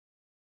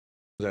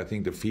I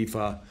think the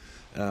FIFA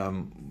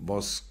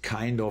was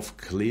kind of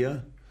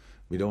clear.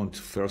 We don't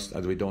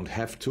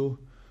have to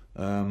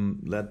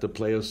let the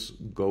players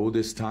go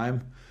this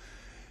time,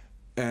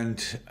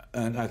 and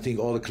I think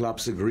all the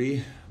clubs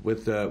agree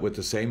with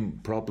the same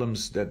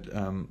problems that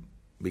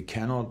we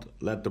cannot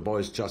let the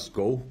boys just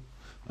go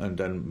and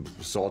then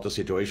sort the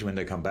situation when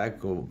they come back,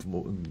 go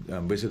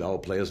visit our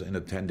players in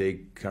a 10-day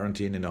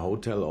quarantine in a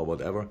hotel or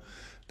whatever.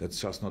 That's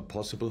just not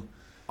possible.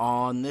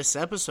 On this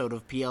episode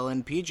of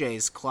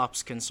PLNPJ's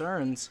Klopp's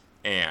Concerns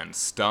and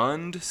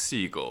Stunned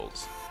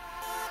Seagulls.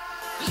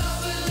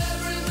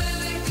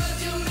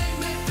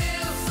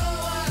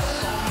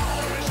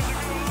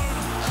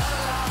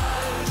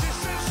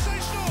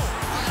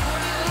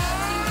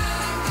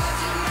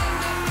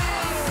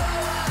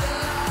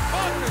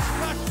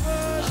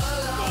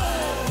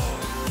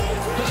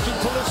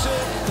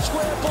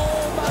 Square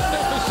ball,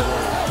 magnificent.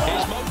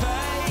 Here's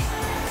Mopay.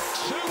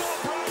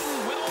 2-1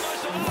 Brighton with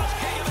almost a last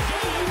kick of the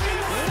game. Would you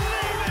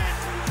believe it?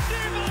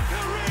 Divock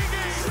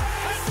Origi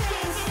has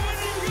scored the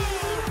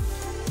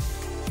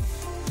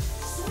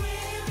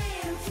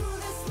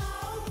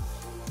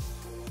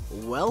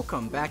winning goal.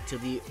 Welcome back to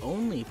the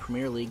only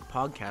Premier League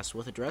podcast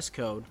with a dress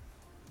code.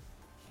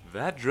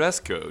 That dress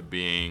code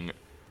being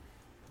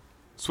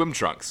swim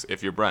trunks,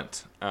 if you're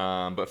Brent.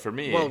 But for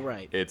me,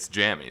 It's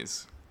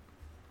jammies.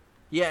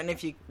 Yeah, and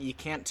if you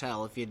can't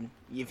tell, if you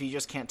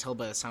just can't tell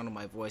by the sound of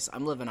my voice,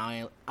 I'm living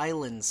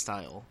island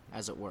style,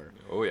 as it were.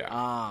 Oh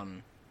yeah.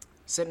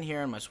 Sitting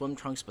here in my swim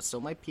trunks, but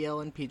still my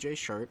PLNPJ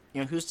shirt. You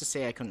know, who's to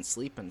say I couldn't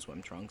sleep in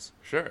swim trunks?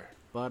 Sure.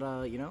 But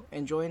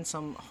enjoying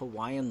some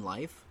Hawaiian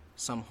life,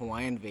 some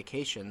Hawaiian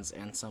vacations,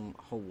 and some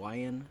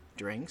Hawaiian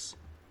drinks.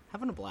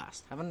 Having a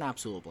blast. Having an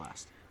absolute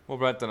blast. Well,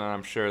 Brenton,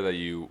 I'm sure that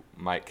you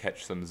might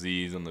catch some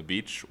Z's on the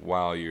beach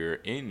while you're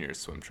in your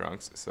swim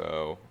trunks,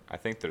 so I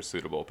think they're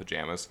suitable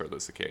pajamas for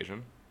this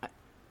occasion.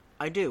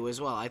 I do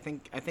as well. I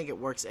think it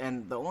works,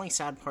 and the only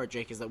sad part,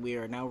 Jake, is that we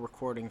are now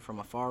recording from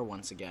afar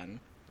once again.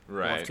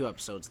 Right. We'll have 2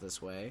 episodes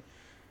this way,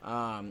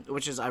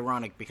 which is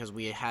ironic because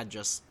we had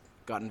just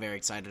gotten very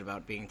excited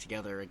about being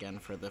together again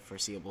for the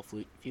foreseeable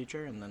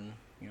future, and then,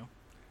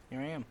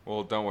 here I am.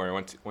 Well, don't worry.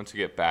 Once you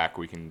get back,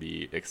 we can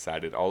be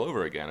excited all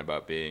over again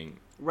about being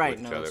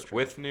with each other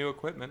with new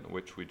equipment,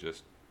 which we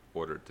just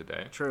ordered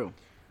today. True.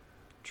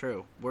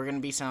 We're going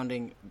to be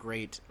sounding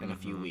great in a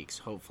few weeks,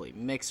 hopefully.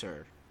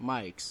 Mixer,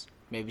 mics,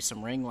 maybe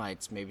some ring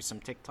lights, maybe some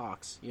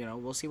TikToks.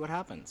 We'll see what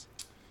happens.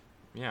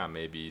 Yeah,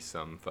 maybe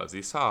some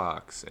fuzzy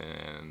socks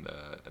and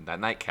that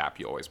nightcap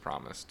you always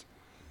promised.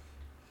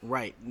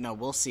 Right. No,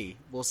 we'll see.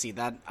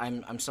 That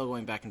I'm still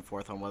going back and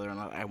forth on whether or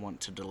not I want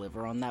to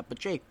deliver on that. But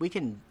Jake, we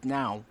can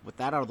now, with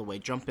that out of the way,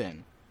 jump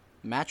in.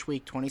 Match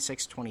week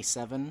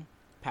 26-27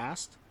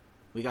 passed.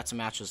 We got some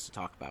matches to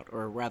talk about,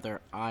 or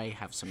rather, I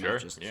have some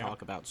matches to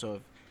talk about.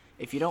 So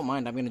if you don't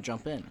mind, I'm going to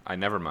jump in. I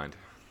never mind.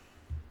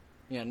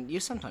 Yeah, you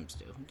sometimes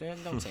do.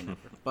 Don't say never.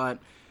 But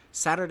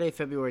Saturday,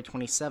 February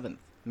 27th,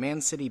 Man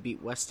City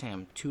beat West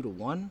Ham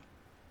 2-1.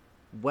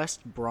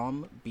 West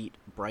Brom beat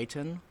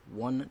Brighton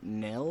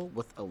 1-0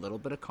 with a little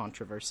bit of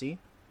controversy.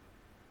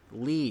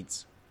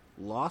 Leeds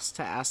lost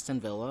to Aston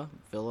Villa.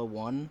 Villa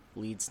 1,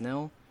 Leeds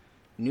 0.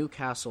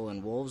 Newcastle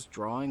and Wolves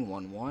drawing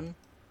 1-1.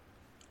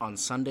 On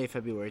Sunday,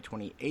 February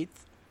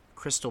 28th,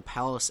 Crystal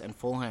Palace and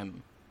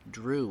Fulham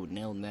drew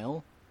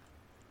 0-0.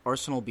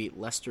 Arsenal beat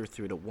Leicester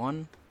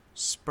 3-1.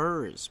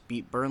 Spurs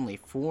beat Burnley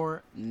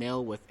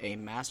 4-0 with a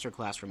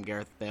masterclass from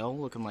Gareth Bale,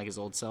 looking like his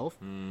old self,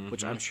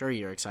 which I'm sure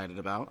you're excited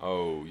about.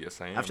 Oh, yes,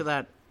 I am. After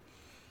that,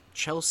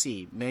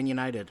 Chelsea, Man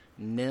United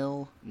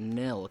 0-0.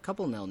 A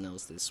couple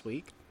 0-0s this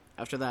week.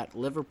 After that,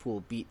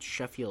 Liverpool beat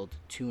Sheffield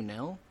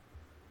 2-0.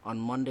 On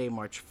Monday,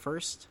 March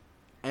 1st,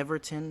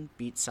 Everton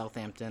beat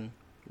Southampton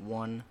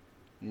 1-0.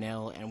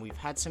 And we've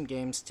had some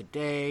games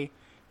today.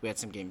 We had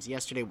some games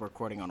yesterday. We're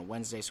recording on a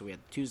Wednesday, so we had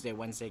Tuesday,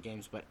 Wednesday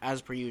games. But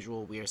as per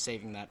usual, we are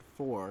saving that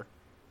for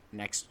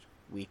next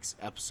week's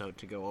episode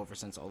to go over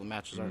since all the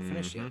matches aren't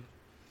finished yet.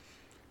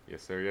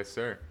 Yes, sir. Yes,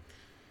 sir.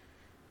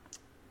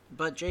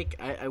 But, Jake,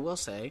 I will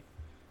say,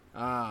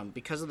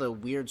 because of the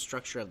weird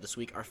structure of this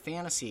week, our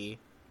fantasy,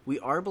 we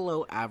are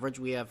below average.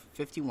 We have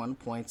 51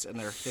 points, and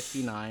there are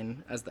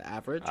 59 as the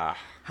average.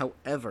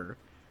 However,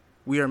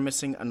 we are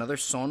missing another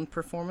Son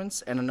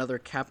performance and another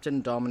Captain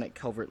Dominic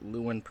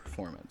Calvert-Lewin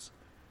performance.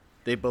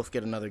 They both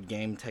get another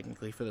game,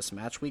 technically, for this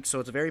match week, so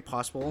it's very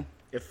possible,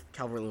 if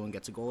Calvert-Lewin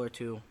gets a goal or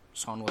two,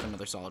 Son with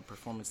another solid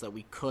performance, that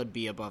we could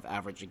be above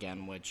average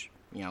again, which,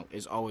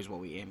 is always what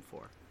we aim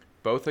for.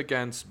 Both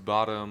against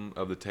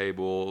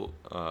bottom-of-the-table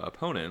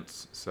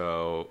opponents,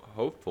 so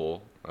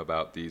hopeful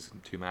about these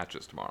 2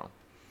 matches tomorrow.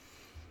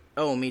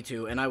 Oh, me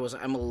too, and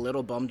I'm a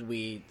little bummed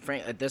we,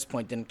 at this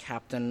point, didn't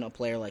captain a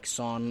player like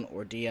Son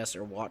or Diaz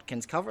or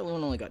Watkins.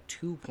 Calvert-Lewin only got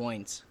 2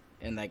 points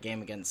in that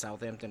game against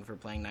Southampton for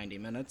playing 90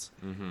 minutes.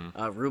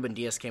 Ruben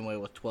Diaz came away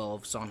with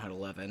 12, Son had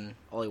 11,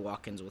 Ollie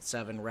Watkins with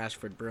 7,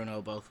 Rashford,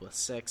 Bruno both with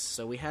 6.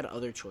 So we had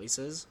other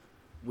choices.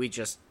 We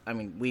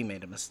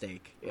made a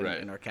mistake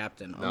in our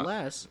captain,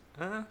 unless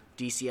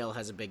DCL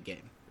has a big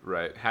game.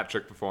 Right,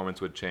 hat-trick performance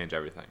would change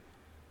everything.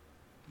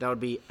 That would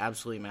be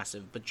absolutely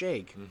massive. But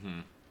Jake,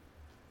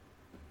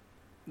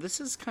 this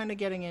is kind of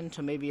getting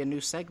into maybe a new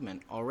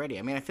segment already.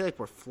 I mean, I feel like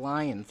we're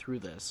flying through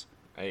this.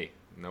 Hey,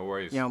 no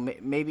worries. You know,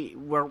 maybe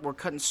we're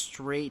cutting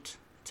straight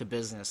to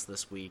business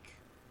this week.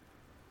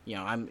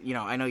 I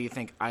know you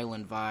think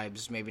island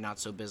vibes, maybe not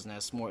so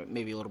business,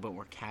 maybe a little bit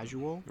more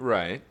casual.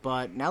 Right.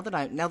 But now that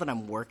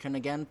I'm working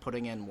again,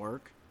 putting in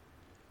work,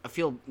 I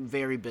feel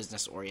very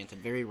business oriented,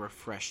 very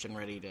refreshed, and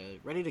ready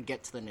to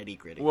get to the nitty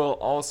gritty. Well,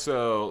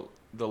 also,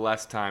 the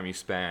less time you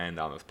spend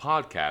on this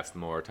podcast, the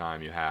more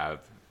time you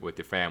have with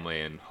your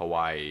family in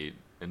Hawaii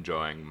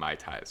enjoying Mai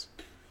Tais.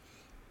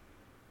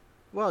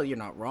 Well, you're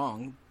not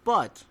wrong,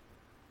 but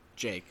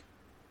Jake,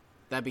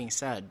 that being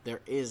said,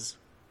 there is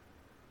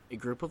a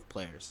group of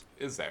players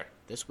Is there?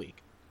 this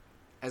week,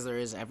 as there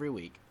is every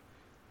week,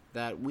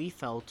 that we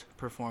felt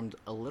performed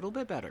a little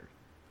bit better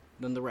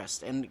than the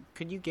rest. And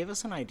could you give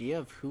us an idea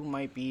of who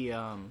might be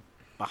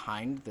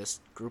behind this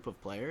group of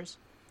players?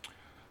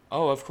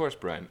 Oh, of course,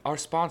 Brent. Our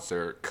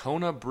sponsor,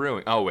 Kona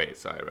Brewing. Oh, wait,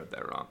 sorry, I read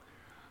that wrong.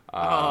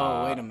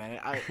 Wait a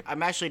minute.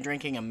 I'm actually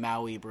drinking a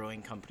Maui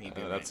Brewing Company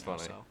beer that's right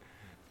now, funny. so.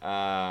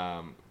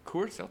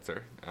 Coors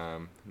Seltzer.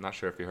 I'm not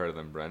sure if you heard of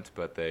them, Brent,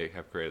 but they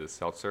have created a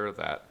seltzer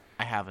that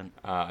I haven't.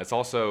 it's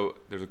also,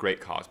 there's a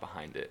great cause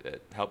behind it.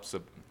 It helps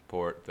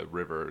support the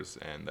rivers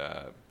and,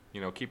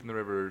 keeping the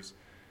rivers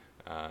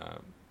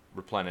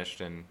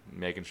replenished and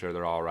making sure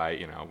they're all right.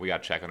 We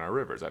got to check on our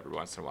rivers every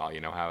once in a while.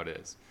 You know how it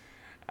is.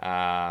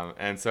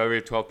 And so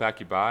every 12-pack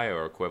you buy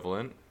or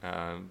equivalent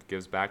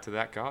gives back to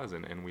that cause,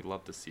 and we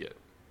love to see it.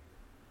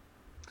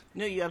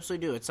 No, you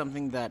absolutely do. It's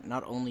something that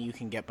not only you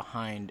can get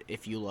behind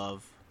if you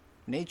love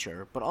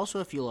nature, but also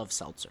if you love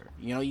seltzer.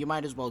 You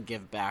might as well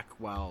give back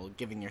while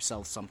giving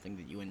yourself something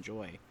that you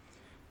enjoy.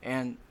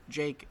 And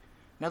Jake,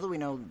 now that we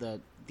know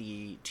that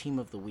the team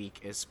of the week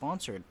is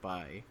sponsored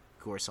by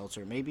Coors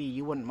Seltzer, maybe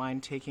you wouldn't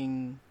mind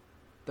taking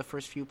the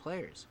first few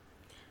players.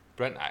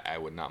 Brent, I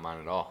would not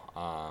mind at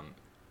all.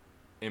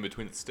 In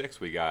between the sticks,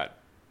 we got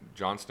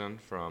Johnston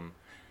from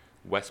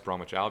West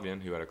Bromwich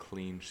Albion, who had a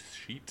clean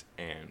sheet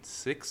and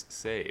 6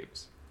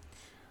 saves.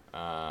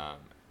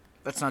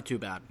 That's not too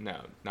bad.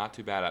 No, not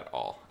too bad at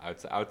all.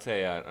 I would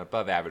say an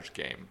above average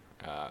game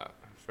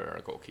for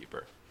a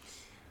goalkeeper.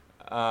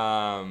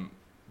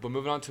 But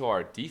moving on to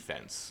our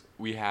defense,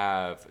 we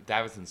have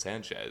Davinson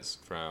Sanchez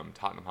from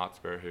Tottenham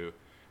Hotspur, who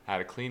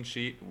had a clean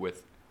sheet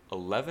with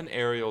 11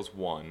 aerials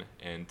won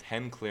and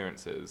 10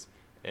 clearances,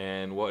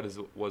 and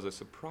was a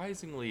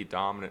surprisingly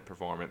dominant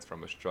performance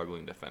from a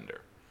struggling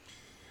defender.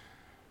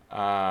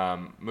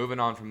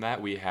 Moving on from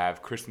that, we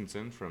have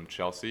Christensen from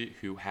Chelsea,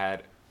 who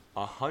had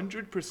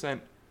 100%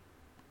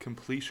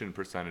 completion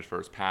percentage for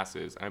his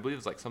passes, and I believe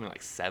it was something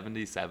like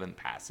 77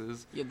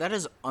 passes. Yeah, that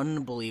is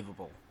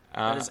unbelievable.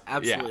 That is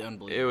absolutely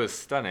unbelievable. It was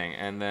stunning,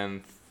 and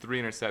then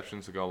 3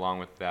 interceptions to go along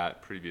with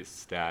that previous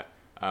stat,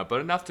 but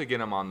enough to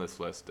get him on this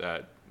list.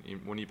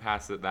 When you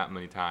pass it that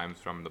many times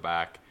from the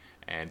back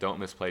and don't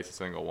misplace a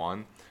single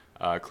one,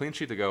 clean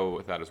sheet to go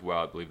with that as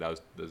well. I believe that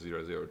was the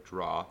 0-0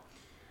 draw.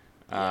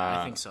 Yeah,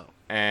 I think so.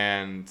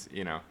 And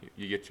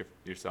you get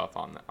yourself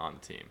on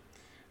the team.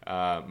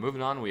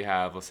 Moving on, we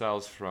have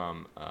Lascelles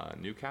from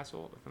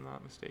Newcastle, if I'm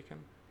not mistaken,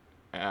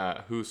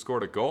 who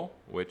scored a goal,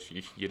 which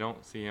you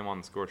don't see him on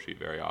the score sheet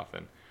very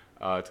often,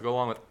 to go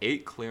along with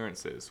 8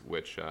 clearances,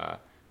 which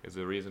is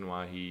the reason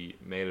why he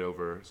made it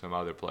over some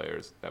other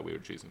players that we were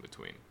choosing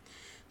between.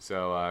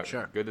 So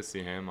Sure. Good to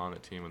see him on the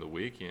team of the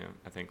week.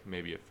 I think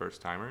maybe a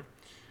first-timer.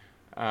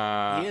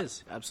 He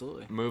is,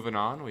 absolutely. Moving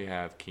on, we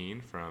have Keane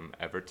from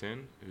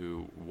Everton,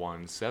 who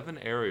won 7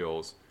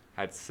 aerials,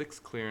 had 6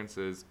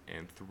 clearances,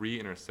 and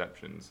 3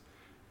 interceptions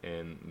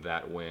in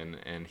that win.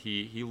 And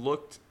he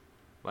looked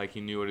like he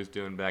knew what he was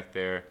doing back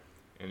there,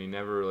 and he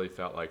never really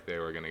felt like they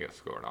were going to get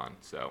scored on.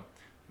 So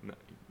you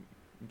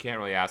can't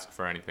really ask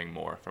for anything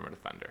more from a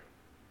defender.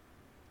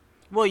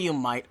 Well, you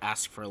might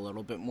ask for a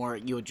little bit more.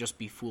 You would just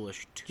be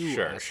foolish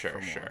to ask for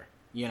more.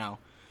 Sure.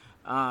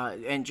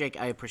 And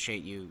Jake, I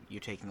appreciate you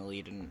taking the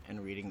lead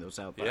and reading those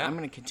out. But Yeah. I'm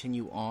going to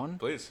continue on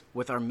Please.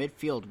 with our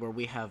midfield, where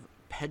we have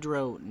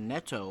Pedro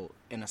Neto,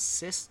 an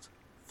assist,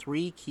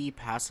 3 key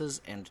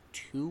passes, and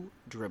 2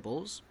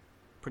 dribbles.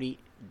 Pretty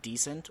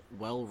decent,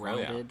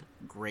 well-rounded,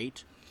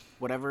 great.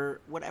 Whatever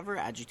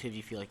adjective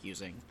you feel like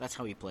using, that's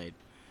how he played.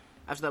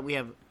 After that, we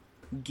have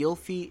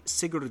Gylfi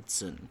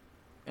Sigurdsson,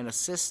 an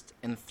assist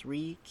and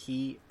 3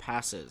 key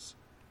passes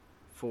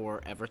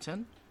for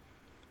Everton.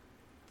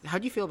 How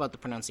do you feel about the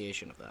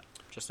pronunciation of that?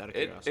 Just out of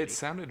curiosity. It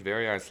sounded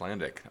very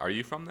Icelandic. Are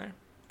you from there?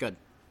 Good.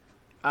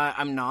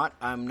 I'm not.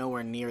 I'm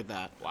nowhere near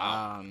that.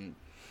 Wow.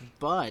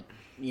 But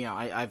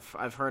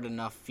I've heard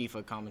enough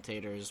FIFA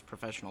commentators,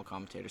 professional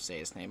commentators say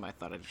his name. I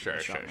thought I'd give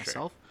it a shot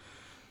myself.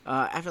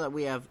 After that,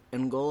 we have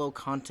N'Golo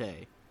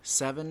Kanté,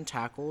 7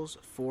 tackles,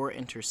 4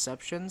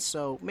 interceptions.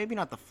 So maybe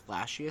not the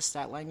flashiest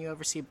stat line you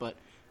ever see, but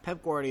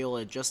Pep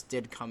Guardiola just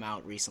did come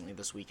out recently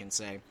this week and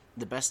say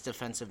the best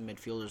defensive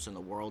midfielders in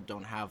the world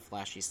don't have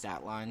flashy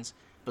stat lines,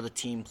 but the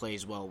team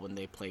plays well when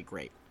they play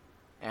great.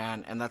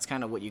 And that's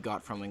kind of what you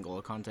got from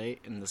N'Golo Kanté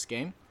in this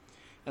game.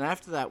 And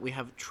after that, we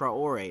have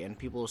Traore, and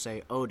people will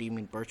say, "Oh, do you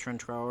mean Bertrand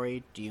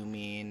Traore? Do you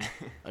mean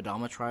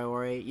Adama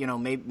Traore?" You know,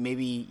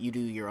 maybe you do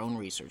your own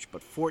research,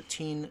 but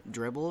 14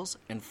 dribbles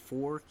and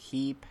 4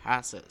 key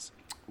passes.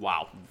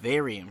 Wow.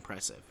 Very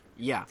impressive.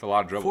 Yeah. It's a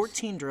lot of dribbles.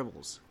 14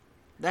 dribbles.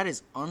 That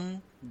is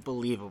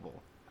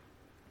unbelievable.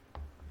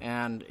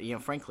 And, you know,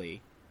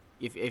 frankly,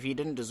 if he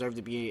didn't deserve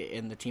to be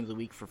in the Team of the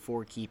Week for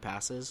 4 key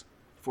passes,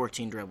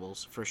 14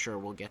 dribbles for sure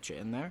will get you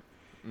in there.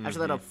 After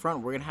that, up front,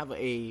 we're going to have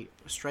a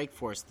strike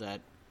force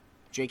that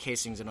Jake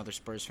Hastings and other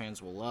Spurs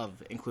fans will love,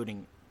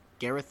 including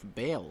Gareth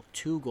Bale,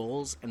 2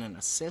 goals and an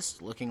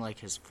assist, looking like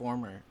his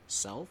former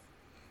self,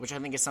 which I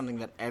think is something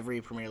that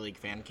every Premier League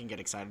fan can get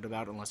excited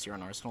about, unless you're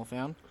an Arsenal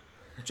fan.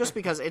 Just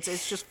because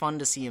it's just fun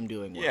to see him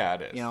doing well. Yeah,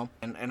 it is. You know,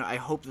 and I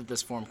hope that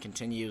this form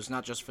continues,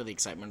 not just for the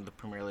excitement of the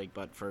Premier League,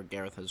 but for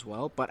Gareth as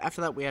well. But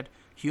after that, we had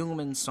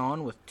Heung-min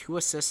Son with 2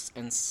 assists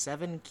and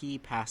 7 key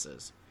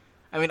passes.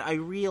 I mean, I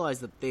realize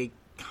that they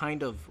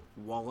kind of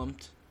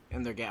walloped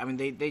in their game. I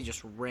mean, they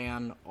just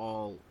ran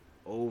all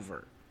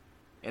over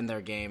in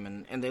their game,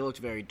 and they looked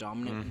very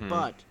dominant.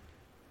 But,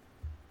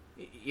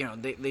 you know,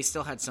 they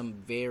still had some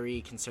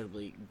very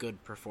considerably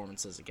good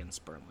performances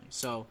against Burnley.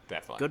 So,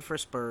 Definitely. good for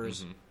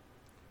Spurs.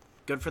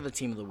 Good for the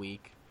Team of the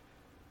Week.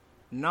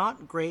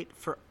 Not great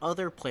for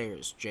other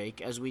players,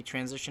 Jake, as we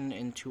transition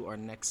into our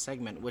next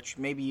segment, which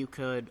maybe you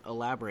could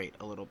elaborate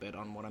a little bit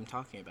on what I'm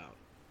talking about.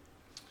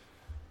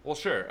 Well,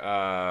 sure.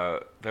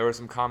 There were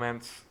some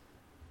comments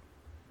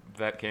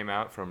that came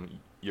out from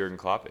Jurgen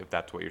Klopp, if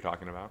that's what you're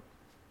talking about.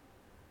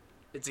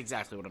 It's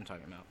exactly what I'm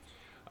talking about.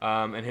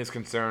 And his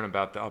concern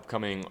about the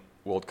upcoming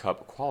World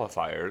Cup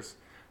qualifiers,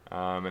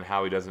 and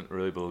how he doesn't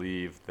really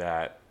believe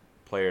that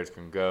players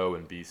can go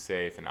and be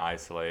safe and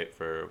isolate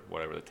for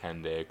whatever the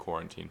 10-day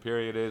quarantine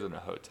period is in a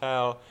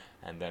hotel,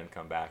 and then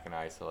come back and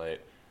isolate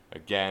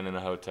again in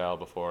a hotel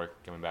before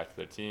coming back to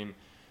their team.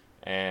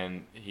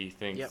 And he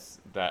thinks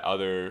that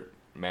other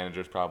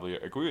managers probably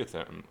agree with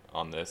him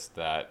on this,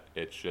 that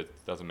it just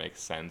doesn't make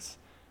sense,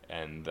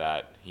 and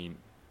that he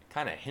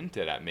kind of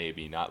hinted at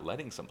maybe not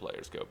letting some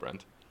players go,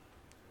 Brent.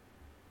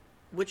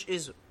 Which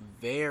is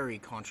very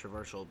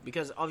controversial,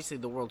 because obviously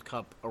the World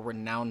Cup, a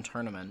renowned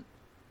tournament,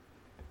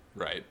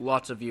 Right.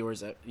 lots of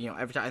viewers, you know,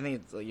 every time. I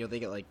think it's, you know, they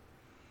get like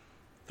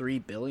 3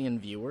 billion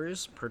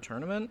viewers per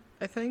tournament,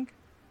 I think.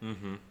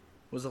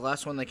 Was the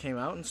last one that came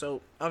out. And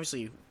so,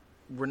 obviously,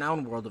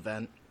 renowned world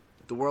event,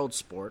 the world's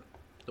sport,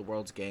 the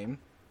world's game,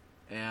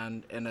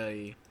 and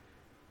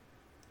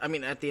I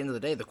mean, at the end of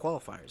the day, the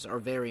qualifiers are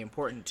very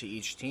important to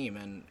each team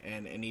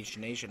and each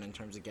nation in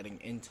terms of getting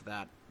into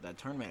that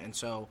tournament. And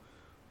so,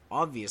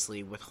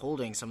 obviously,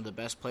 withholding some of the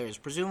best players,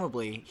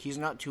 presumably, he's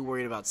not too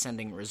worried about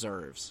sending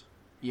reserves,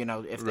 you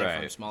know, if they're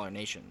from Right. smaller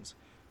nations.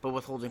 But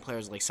withholding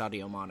players like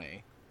Sadio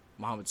Mane,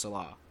 Mohamed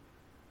Salah,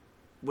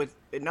 with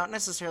not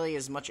necessarily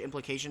as much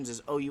implications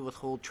as, oh, you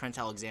withhold Trent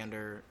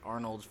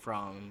Alexander-Arnold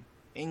from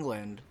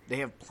England, they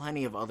have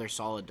plenty of other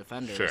solid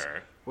defenders.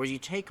 Sure. Whereas you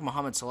take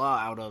Mohamed Salah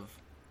out of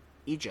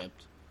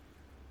Egypt,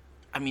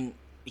 I mean,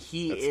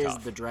 he That's is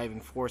tough. the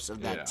driving force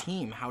of that Yeah.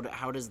 team.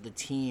 How does the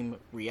team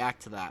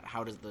react to that?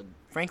 How does the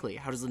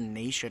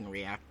nation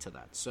react to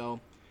that?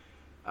 So,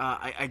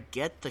 I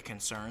get the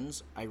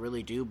concerns, I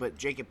really do. But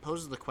Jake, it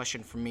poses the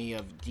question for me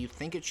of, do you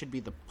think it should be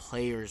the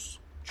player's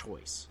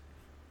choice?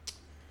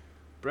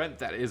 Brent,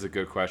 that is a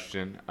good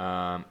question.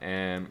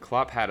 And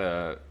Klopp had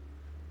a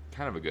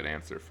kind of a good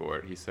answer for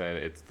it. He said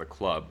it's the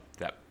club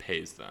that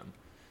pays them.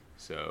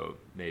 So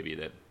maybe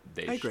that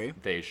I agree.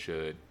 they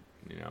should,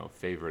 you know,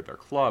 favor their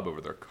club over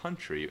their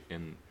country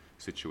in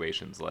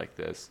situations like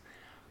this.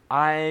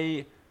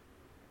 I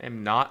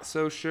am not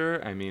so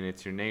sure. I mean,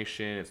 it's your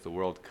nation. It's the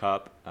World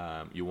Cup.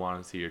 You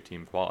want to see your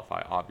team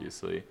qualify,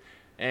 obviously.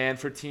 And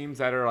for teams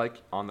that are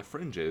like on the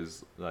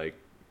fringes, like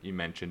you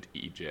mentioned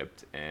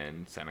Egypt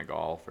and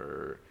Senegal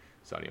for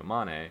Sadio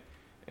Mane,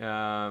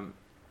 I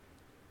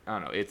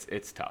don't know.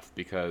 It's tough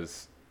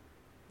because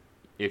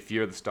if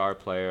you're the star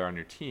player on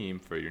your team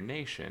for your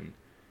nation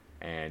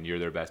and you're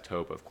their best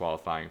hope of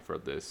qualifying for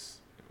this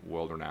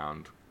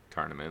world-renowned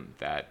tournament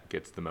that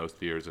gets the most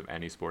viewers of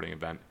any sporting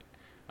event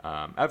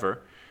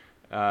ever,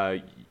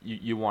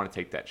 you want to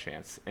take that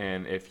chance.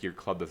 And if your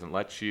club doesn't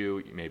let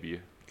you, maybe you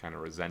kind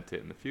of resent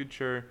it in the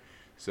future.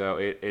 So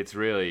it's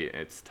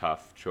a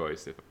tough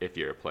choice if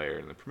you're a player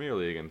in the Premier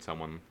League and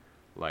someone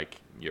like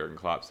Jurgen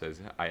Klopp says,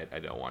 I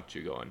don't want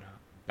you going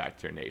back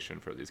to your nation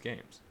for these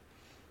games.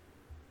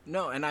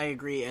 No, and I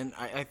agree. And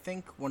I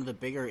think one of the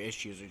bigger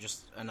issues, or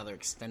just another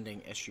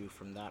extending issue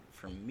from that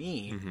for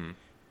me,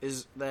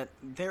 is that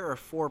there are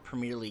 4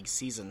 Premier League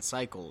season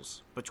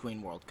cycles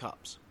between World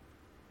Cups.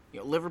 You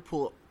know,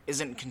 Liverpool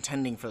isn't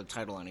contending for the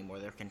title anymore.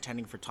 They're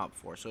contending for top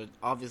 4, so it's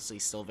obviously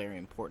still very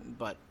important.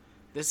 But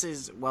this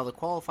is, while the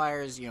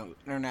qualifiers, you know,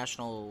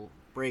 international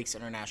breaks,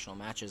 international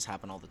matches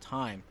happen all the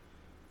time,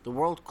 the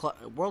World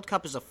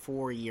Cup is a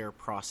 4-year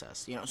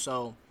process. You know,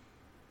 so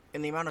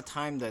in the amount of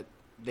time that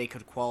they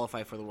could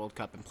qualify for the World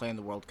Cup and play in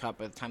the World Cup,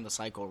 by the time the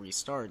cycle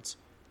restarts,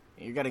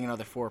 you're getting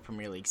another 4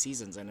 Premier League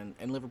seasons. And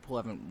Liverpool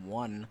haven't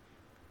won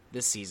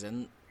this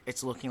season.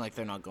 it's looking like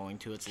they're not going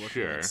to. It's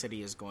looking Sure. like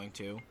City is going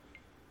to.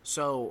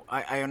 So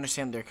I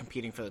understand they're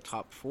competing for the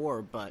top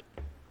 4, but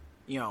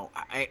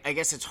I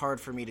guess it's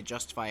hard for me to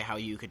justify how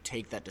you could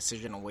take that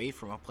decision away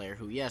from a player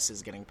who, yes,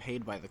 is getting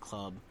paid by the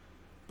club,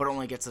 but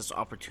only gets this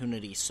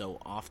opportunity so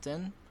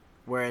often.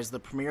 Whereas the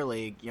Premier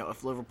League,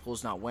 if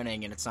Liverpool's not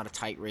winning and it's not a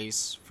tight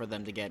race for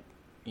them to get,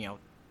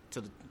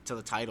 to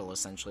the title,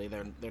 essentially,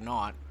 they're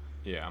not.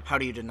 Yeah. How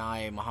do you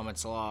deny Mohamed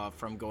Salah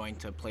from going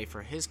to play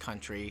for his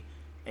country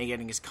and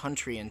getting his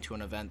country into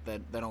an event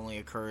that only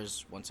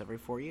occurs once every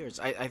 4 years?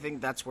 I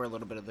think that's where a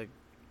little bit of the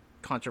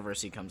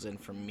controversy comes in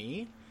for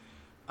me.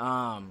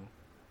 I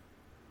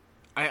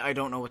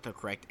don't know what the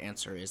correct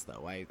answer is,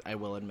 though. I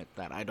will admit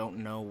that. I don't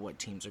know what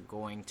teams are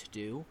going to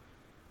do,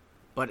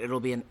 but it'll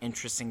be an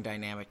interesting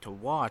dynamic to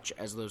watch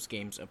as those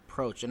games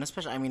approach. And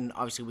especially,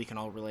 obviously we can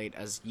all relate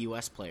as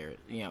U.S. players,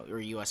 or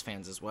U.S.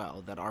 fans as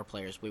well, that our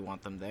players, we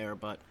want them there,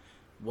 but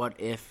what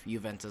if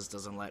Juventus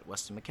doesn't let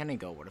Weston McKennie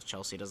go? What if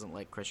Chelsea doesn't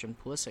let Christian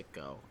Pulisic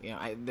go?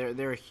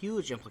 There are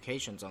huge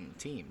implications on the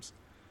teams.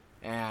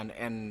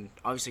 And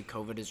obviously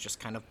COVID has just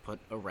kind of put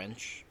a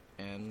wrench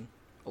in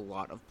a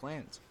lot of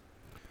plans.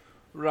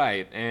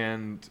 Right,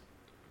 and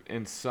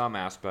in some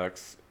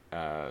aspects,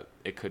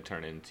 it could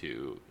turn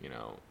into,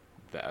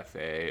 the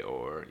FA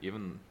or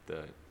even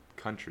the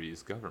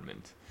country's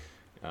government,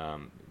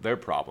 their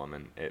problem,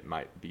 and it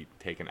might be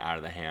taken out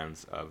of the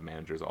hands of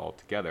managers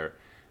altogether.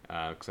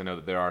 Because I know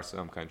that there are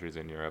some countries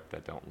in Europe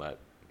that don't let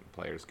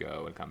players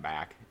go and come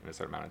back in a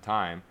certain amount of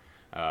time.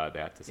 They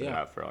have to sit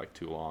out for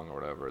too long or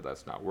whatever.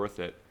 That's not worth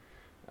it.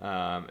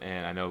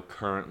 And I know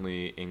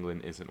currently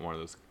England isn't one of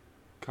those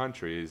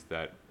countries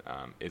that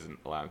isn't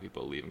allowing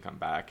people to leave and come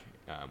back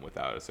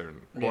without a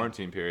certain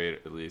quarantine period,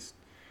 at least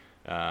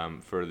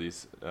for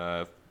these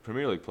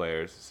Premier League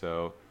players.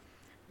 So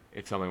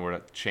if something were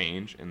to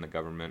change in the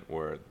government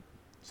or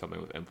something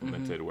was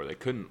implemented where they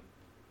couldn't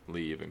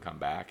leave and come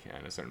back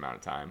in a certain amount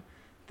of time,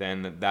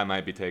 then that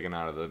might be taken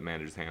out of the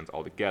manager's hands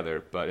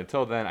altogether. But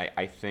until then,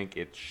 I think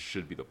it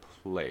should be the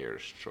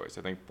player's choice.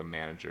 I think the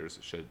managers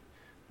should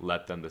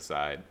let them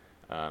decide.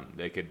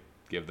 They could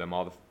give them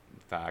all the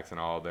facts and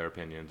all their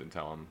opinions and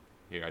tell them,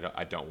 here,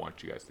 I don't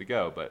want you guys to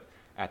go. But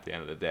at the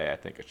end of the day, I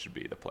think it should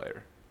be the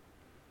player.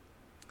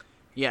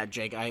 Yeah,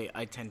 Jake,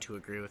 I tend to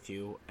agree with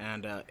you.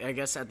 And I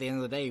guess at the end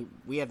of the day,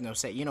 we have no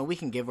say. We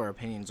can give our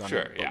opinions on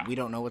it, but we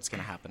don't know what's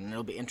going to happen. And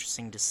it'll be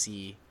interesting to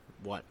see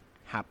what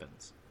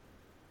happens.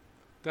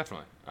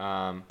 Definitely.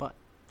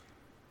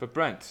 But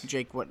Brent,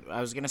 Jake, what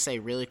I was going to say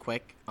really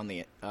quick on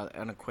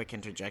a quick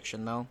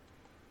interjection, though,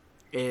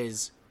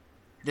 is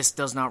this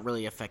does not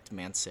really affect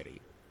Man City.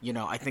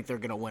 I think they're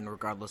going to win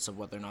regardless of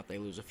whether or not they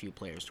lose a few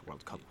players to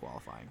World Cup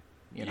qualifying.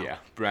 Yeah,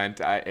 Brent,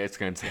 it's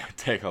going to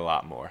take a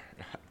lot more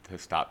to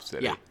stop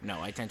City. Yeah,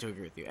 no, I tend to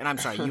agree with you. And I'm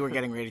sorry, you were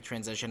getting ready to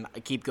transition. I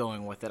keep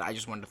going with it. I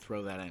just wanted to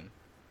throw that in.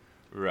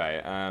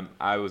 Right.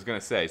 I was going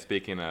to say,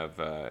 speaking of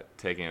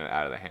taking it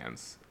out of the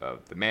hands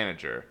of the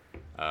manager,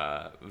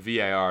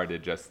 VAR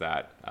did just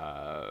that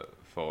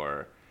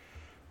for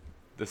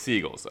the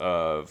Seagulls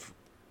of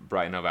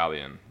Brighton Hove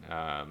Albion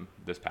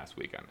this past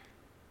weekend.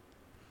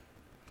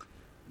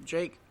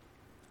 Jake,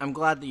 I'm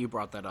glad that you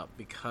brought that up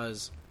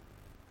because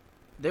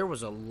there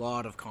was a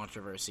lot of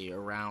controversy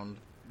around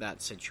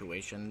that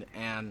situation,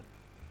 and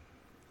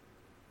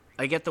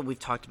I get that we've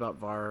talked about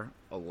VAR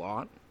a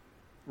lot,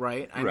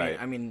 right?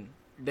 I mean,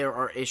 there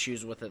are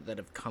issues with it that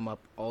have come up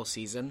all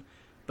season,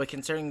 but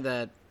considering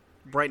that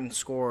Brighton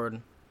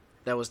scored,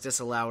 that was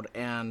disallowed,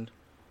 and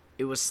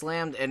it was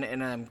slammed,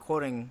 and I'm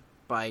quoting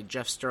by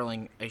Jeff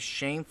Sterling, a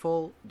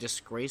shameful,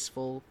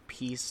 disgraceful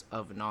piece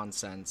of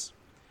nonsense.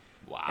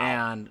 Wow.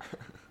 And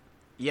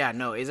yeah,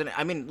 no, isn't it?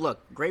 I mean, look,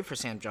 great for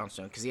Sam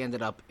Johnstone because he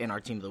ended up in our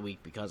team of the week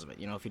because of it.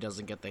 If he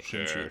doesn't get that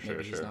clean sheet,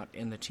 maybe he's not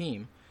in the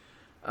team.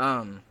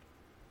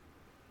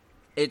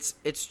 It's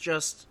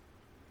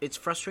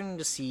frustrating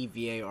to see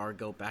VAR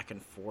go back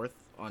and forth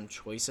on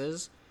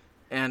choices,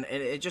 and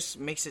it just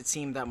makes it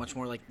seem that much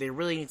more like there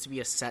really needs to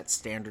be a set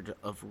standard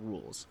of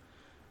rules.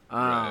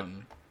 Right.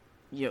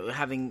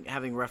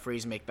 Having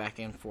referees make back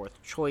and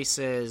forth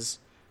choices,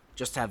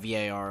 just have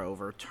VAR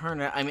overturn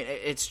it. I mean,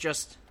 it's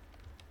just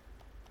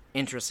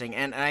interesting,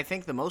 and I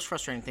think the most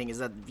frustrating thing is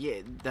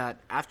that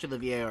after the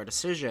VAR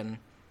decision,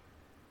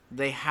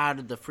 they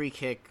had the free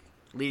kick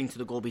leading to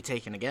the goal be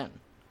taken again.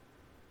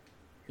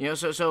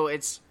 So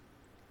it's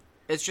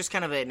just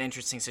kind of an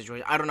interesting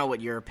situation. I don't know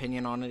what your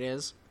opinion on it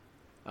is.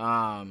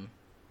 I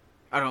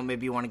don't know,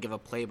 maybe you want to give a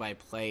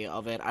play-by-play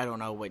of it. I don't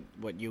know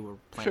what you were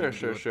planning to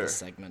do with this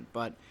segment,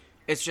 but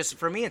it's just,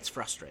 for me, it's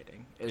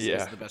frustrating is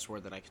the best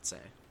word that I could say.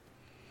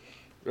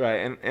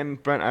 Right,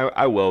 and Brent,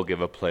 I will give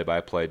a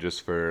play-by-play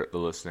just for the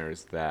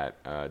listeners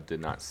that did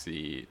not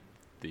see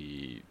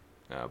the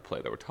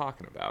play that we're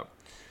talking about.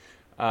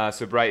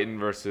 So Brighton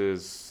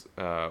versus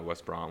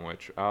West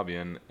Bromwich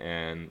Albion,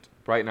 and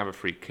Brighton have a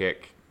free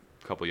kick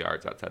a couple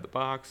yards outside the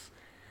box,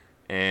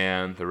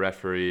 and the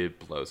referee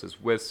blows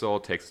his whistle,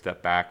 takes a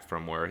step back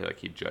from where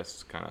he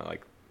just kind of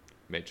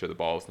made sure the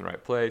ball was in the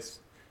right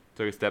place,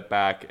 took a step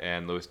back,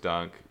 and Lewis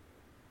Dunk,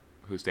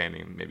 who's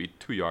standing maybe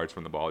 2 yards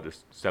from the ball,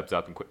 just steps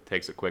up and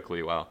takes it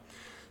quickly while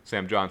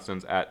Sam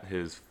Johnston's at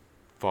his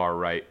far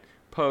right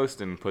post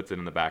and puts it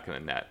in the back of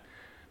the net.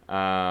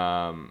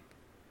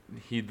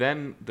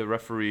 The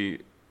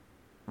referee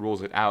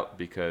rules it out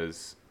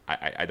because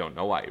I don't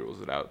know why he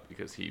rules it out,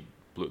 because he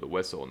blew the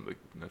whistle in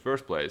the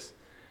first place.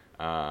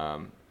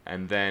 And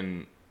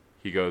then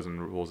he goes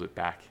and rules it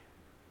back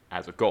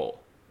as a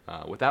goal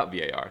without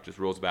VAR, just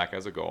rules back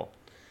as a goal.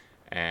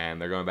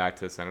 And they're going back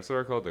to the center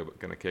circle. They're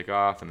going to kick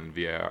off, and then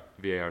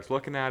VAR's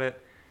looking at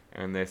it,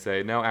 and they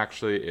say, no,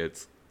 actually,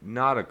 it's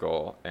not a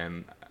goal.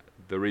 And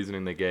the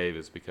reasoning they gave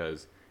is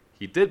because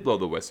he did blow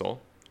the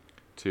whistle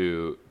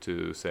to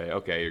say,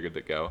 okay, you're good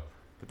to go.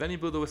 But then he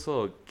blew the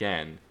whistle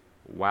again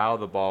while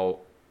the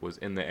ball was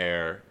in the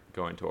air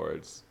going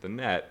towards the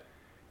net,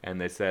 and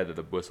they said that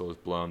the whistle was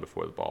blown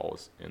before the ball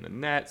was in the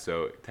net,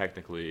 so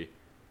technically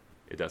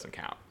it doesn't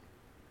count.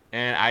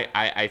 And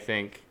I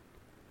think,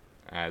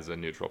 as a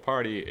neutral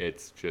party,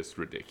 it's just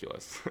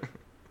ridiculous.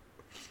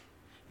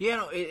 Yeah,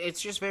 no,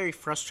 it's just very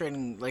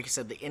frustrating. Like I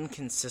said, the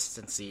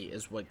inconsistency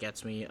is what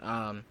gets me.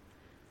 I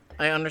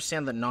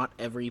understand that not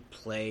every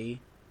play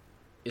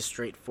is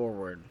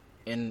straightforward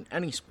in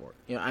any sport.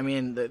 You know, I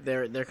mean,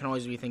 there can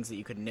always be things that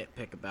you could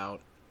nitpick about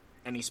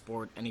any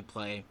sport, any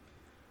play.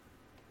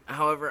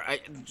 However,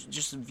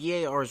 just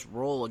VAR's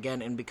role,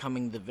 again, in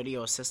becoming the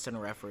video assistant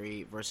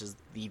referee versus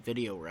the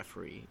video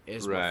referee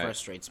is Right. what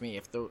frustrates me.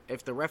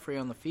 If the referee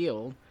on the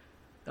field,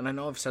 and I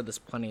know I've said this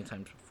plenty of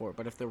times before,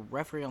 but if the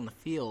referee on the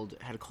field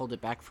had called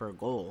it back for a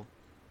goal,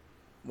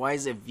 why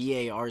is it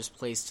VAR's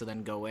place to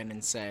then go in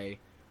and say,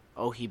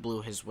 oh, he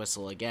blew his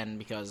whistle again?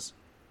 Because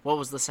what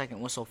was the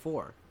second whistle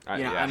for?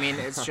 Yeah. I mean,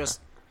 it's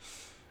just...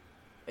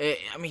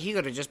 he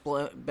could have just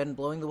been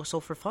blowing the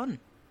whistle for fun.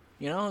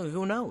 You know,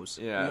 who knows?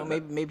 Yeah, You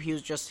know, maybe he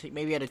was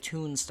maybe he had a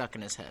tune stuck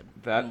in his head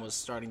and was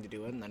starting to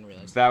do it, and then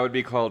realized That would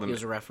be called he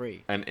was a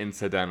referee. an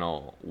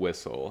incidental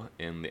whistle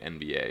in the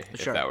NBA Sure.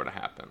 if that were to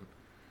happen.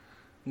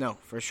 No,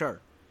 for sure.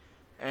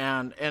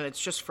 And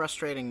it's just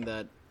frustrating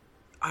that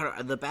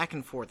the back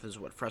and forth is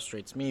what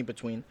frustrates me.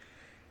 Between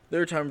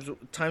there are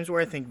times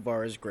where I think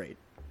VAR is great,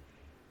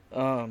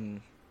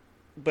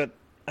 but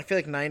I feel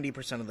like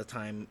 90% of the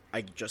time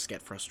I just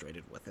get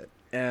frustrated with it.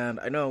 And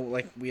I know,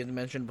 like we had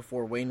mentioned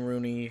before, Wayne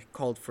Rooney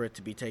called for it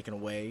to be taken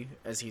away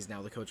as he's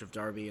now the coach of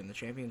Derby in the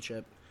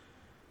championship.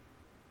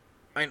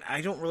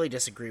 I don't really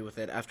disagree with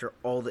it after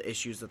all the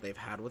issues that they've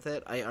had with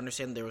it. I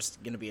understand there was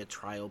going to be a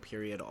trial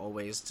period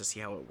always to see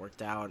how it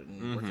worked out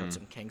and work out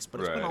some kinks, but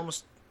it's been Right.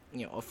 almost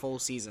a full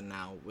season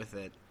now with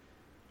it,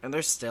 and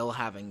they're still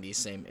having these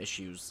same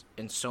issues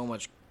and so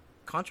much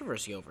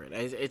controversy over it.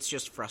 It's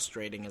just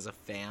frustrating as a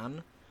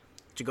fan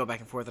to go back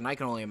and forth, and I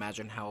can only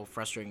imagine how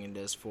frustrating it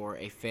is for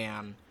a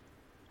fan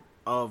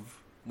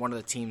of one of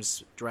the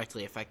teams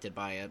directly affected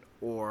by it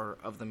or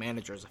of the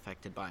managers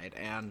affected by it.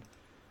 And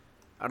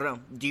I don't know.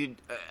 Do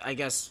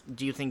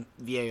you think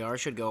VAR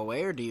should go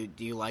away, or do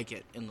you like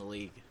it in the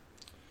league?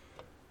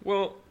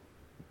 Well,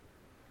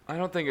 I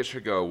don't think it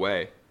should go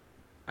away.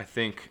 I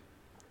think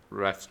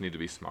refs need to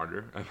be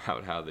smarter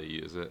about how they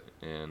use it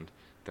and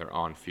their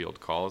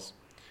on-field calls,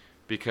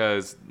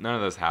 because none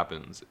of this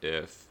happens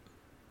if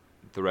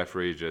the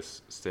referee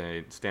just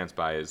stands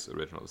by his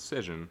original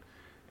decision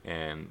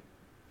and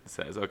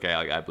says, okay,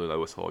 like, I blew that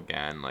whistle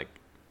again, like,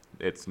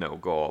 it's no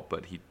goal,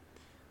 but he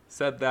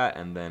said that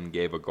and then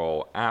gave a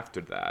goal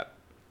after that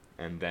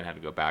and then had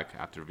to go back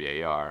after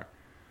VAR.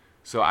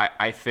 So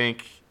I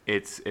think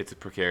it's a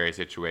precarious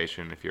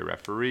situation. If you're a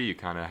referee, you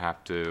kind of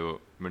have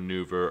to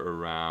maneuver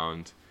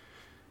around,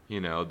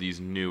 these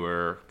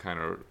newer kind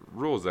of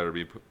rules that are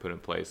being put in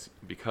place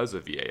because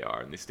of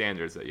VAR and the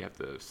standards that you have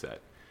to set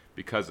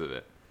because of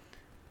it.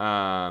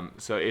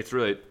 So it's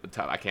really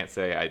tough. I can't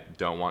say I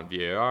don't want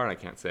VAR, and I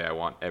can't say I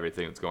want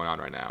everything that's going on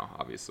right now.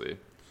 Obviously,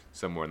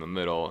 somewhere in the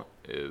middle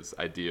is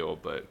ideal,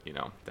 but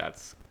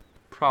that's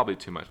probably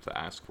too much to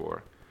ask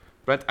for.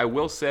 But I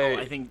will say,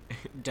 I think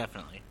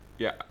definitely.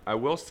 Yeah, I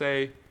will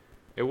say,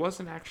 it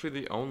wasn't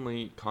actually the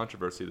only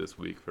controversy this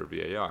week for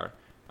VAR.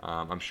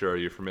 I'm sure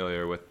you're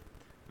familiar with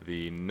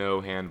the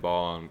no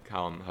handball on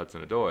Callum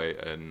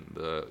Hudson-Odoi in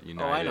the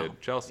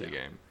United-Chelsea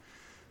game.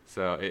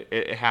 So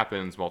it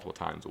happens multiple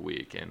times a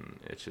week, and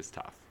it's just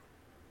tough.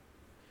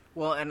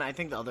 Well, and I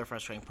think the other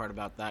frustrating part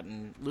about that,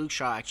 and Luke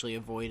Shaw actually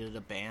avoided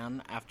a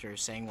ban after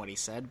saying what he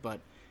said, but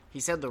he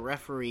said the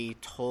referee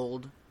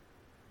told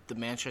the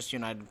Manchester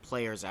United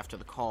players after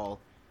the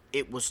call,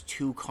 it was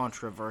too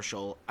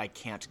controversial, I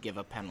can't give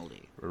a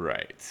penalty.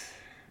 Right.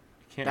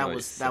 That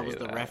was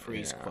the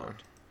referee's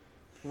quote.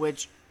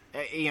 Which,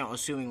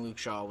 assuming Luke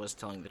Shaw was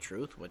telling the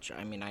truth, which,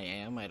 I mean, I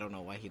am. I don't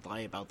know why he'd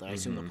lie about that. I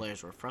assume the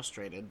players were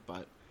frustrated,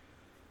 but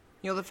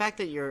the fact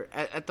that you're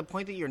at the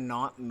point that you're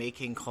not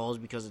making calls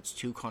because it's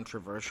too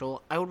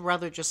controversial, I would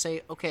rather just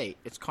say, okay,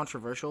 it's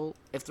controversial.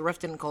 If the ref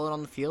didn't call it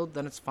on the field,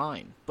 then it's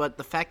fine. But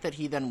the fact that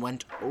he then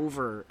went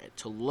over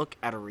to look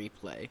at a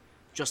replay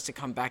just to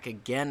come back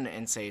again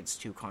and say it's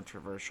too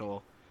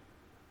controversial,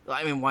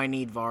 I mean, why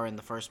need VAR in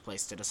the first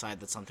place to decide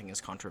that something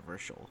is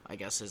controversial? I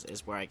guess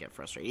is where I get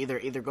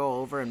frustrated. Either go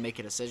over and make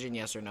a decision,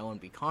 yes or no,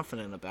 and be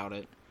confident about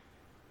it,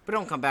 but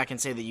don't come back and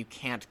say that you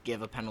can't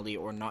give a penalty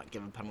or not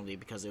give a penalty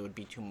because it would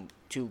be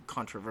too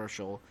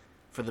controversial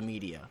for the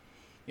media.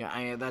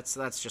 Yeah, that's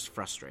just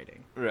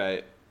frustrating.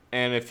 Right.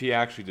 And if he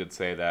actually did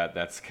say that,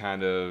 that's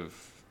kind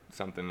of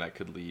something that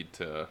could lead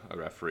to a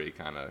referee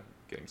kind of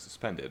getting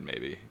suspended,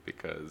 maybe,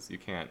 because you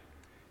can't,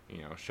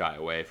 shy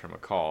away from a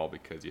call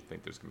because you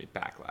think there's going to be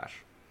backlash.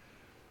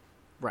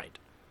 Right.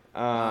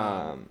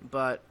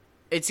 But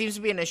it seems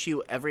to be an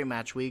issue every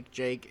match week,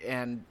 Jake,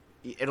 and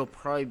it'll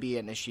probably be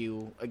an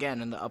issue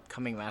again in the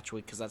upcoming match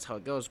week because that's how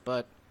it goes.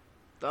 But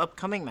the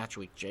upcoming match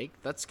week, Jake,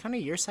 that's kind of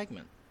your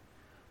segment.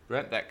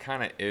 Brett, that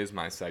kind of is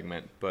my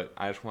segment, but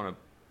I just want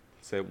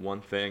to say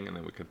one thing, and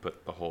then we can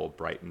put the whole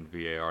Brighton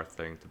VAR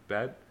thing to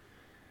bed.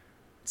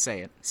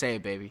 Say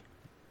it, baby.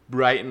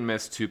 Brighton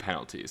missed 2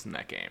 penalties in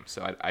that game,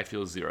 so I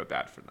feel zero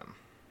bad for them.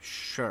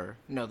 Sure.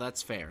 No,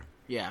 that's fair.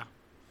 Yeah.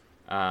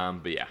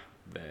 But yeah,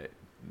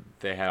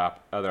 they had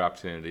other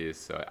opportunities,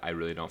 so I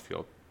really don't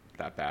feel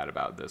that bad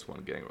about this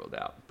one getting ruled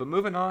out. But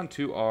moving on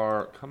to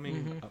our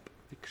coming up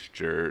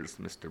fixtures,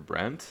 Mr.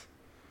 Brent.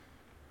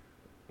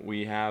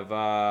 We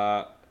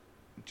have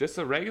just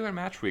a regular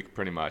match week,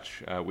 pretty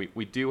much.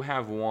 We do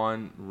have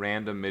one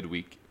random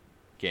midweek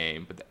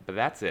game, but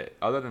that's it.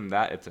 Other than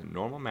that, it's a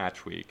normal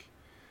match week,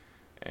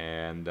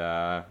 and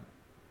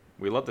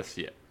we love to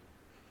see it.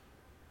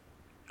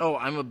 Oh,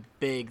 I'm a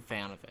big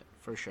fan of it,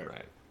 for sure.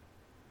 Right.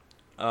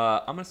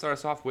 I'm going to start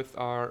us off with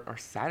our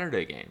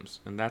Saturday games,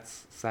 and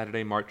that's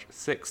Saturday, March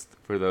 6th,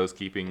 for those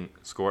keeping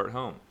score at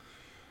home.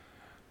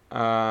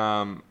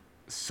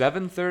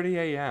 7:30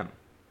 a.m.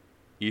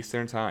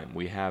 Eastern Time.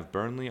 We have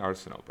Burnley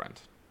Arsenal,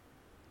 Brent.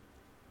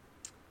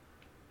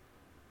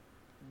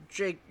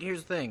 Jake,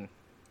 here's the thing.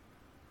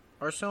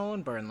 Arsenal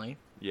and Burnley,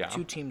 Yeah.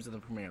 2 teams in the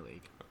Premier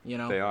League. You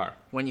know, They are.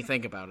 When you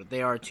think about it,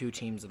 they are 2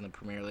 teams in the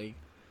Premier League.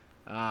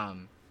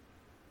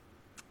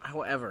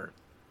 However,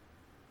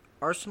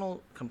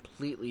 Arsenal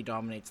completely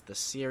dominates the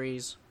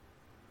series,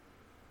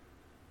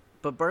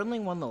 but Burnley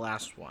won the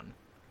last one.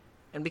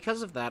 And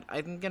because of that,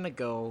 I'm going to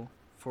go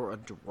for a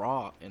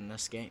draw in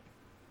this game.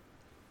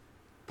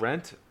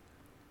 Brent,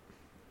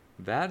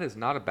 that is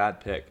not a bad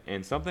pick,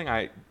 and something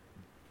I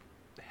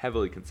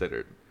heavily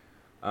considered.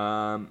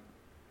 Arsenal,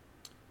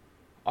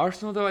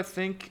 though, I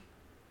think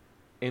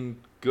in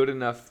good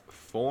enough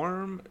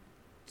form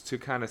to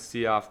kind of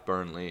see off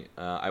Burnley.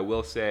 I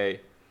will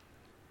say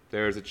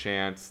there's a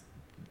chance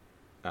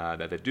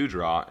that they do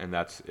draw, and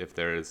that's if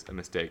there is a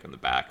mistake on the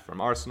back from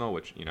Arsenal,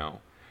 which,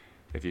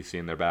 if you've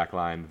seen their back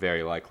line,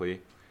 very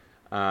likely.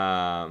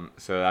 So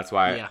that's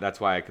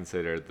why I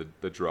considered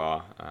the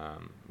draw.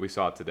 We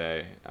saw it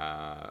today.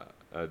 A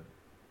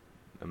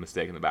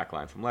mistake in the back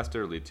line from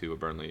Leicester lead to a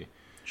Burnley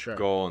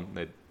goal, and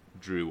they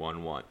drew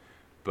 1-1.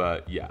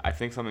 But yeah, I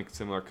think something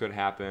similar could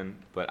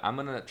happen. But I'm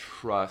gonna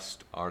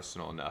trust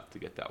Arsenal enough to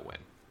get that win.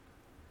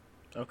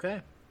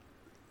 Okay.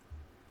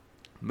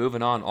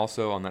 Moving on,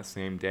 also on that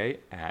same day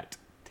at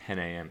 10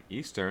 a.m.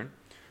 Eastern,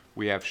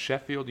 we have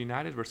Sheffield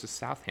United versus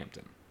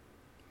Southampton.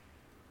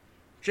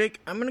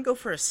 Jake, I'm going to go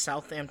for a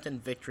Southampton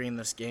victory in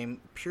this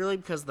game, purely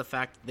because of the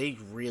fact they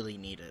really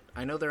need it.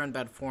 I know they're in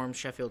bad form,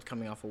 Sheffield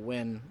coming off a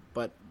win,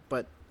 but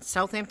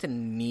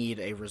Southampton need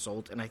a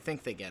result, and I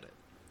think they get it.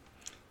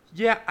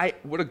 Yeah, I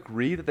would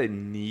agree that they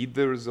need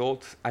the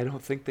result. I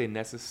don't think they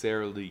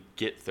necessarily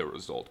get the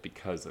result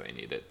because they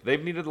need it.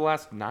 They've needed the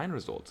last 9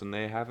 results, and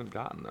they haven't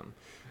gotten them.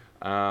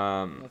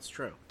 That's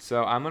true.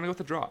 So I'm going to go with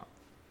the draw.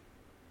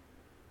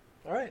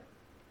 All right.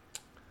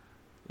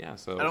 Yeah,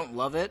 so I don't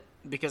love it,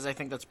 because I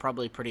think that's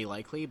probably pretty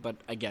likely, but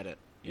I get it.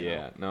 You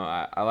know? No,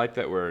 I like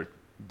that we're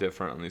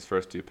different on these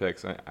first 2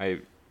 picks.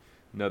 I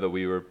know that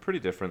we were pretty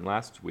different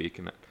last week,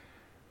 and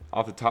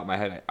off the top of my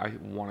head, I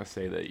want to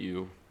say that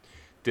you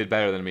did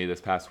better than me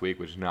this past week,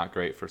 which is not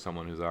great for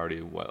someone who's already,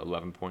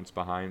 11 points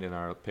behind in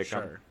our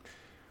pickup. Sure.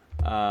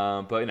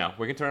 But,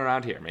 we can turn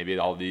around here. Maybe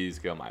all these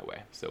go my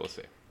way, so we'll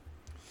see.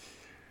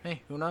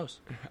 Hey, who knows?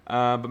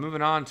 But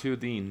moving on to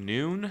the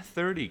noon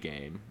 30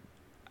 game,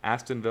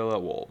 Aston Villa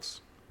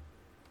Wolves.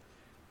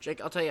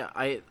 Jake, I'll tell you,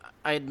 I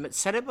had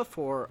said it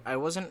before, I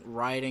wasn't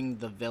riding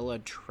the Villa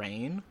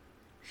train,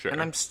 Sure.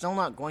 and I'm still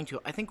not going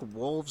to. I think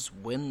Wolves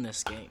win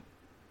this game.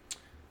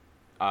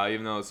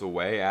 Even though it's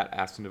away at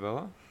Aston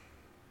Villa?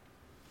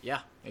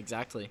 Yeah,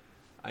 exactly.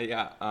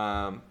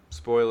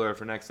 Spoiler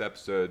for next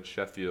episode,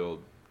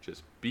 Sheffield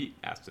just beat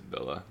Aston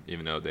Villa,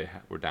 even though they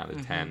were down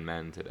to 10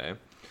 men today.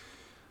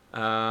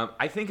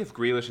 I think if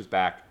Grealish is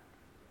back,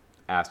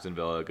 Aston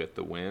Villa get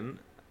the win,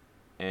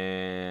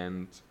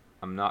 and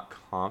I'm not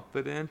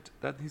confident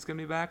that he's going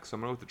to be back, so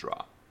I'm going to go with the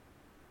draw.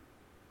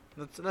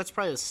 That's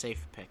probably a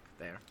safe pick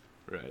there.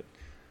 Right.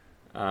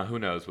 Who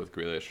knows with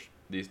Grealish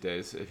these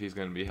days if he's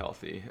going to be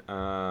healthy,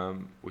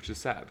 which is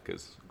sad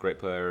because great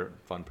player,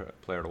 fun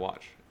player to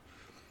watch.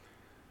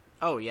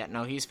 Oh, yeah,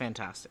 no, he's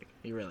fantastic.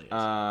 He really is.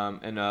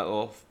 And a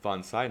little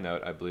fun side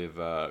note, I believe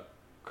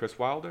Chris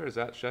Wilder, is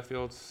that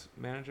Sheffield's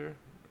manager?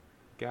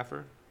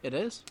 Gaffer? It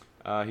is?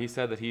 He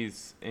said that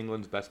he's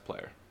England's best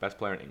player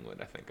in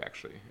England. I think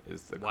actually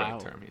is the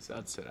correct term he said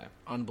That's today.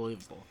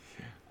 unbelievable.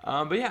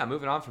 But yeah,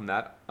 moving on from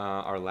that,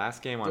 our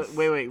last game on.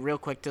 Wait, real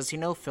quick. Does he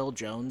know Phil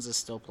Jones is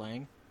still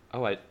playing?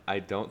 Oh, I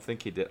don't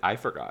think he did. I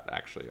forgot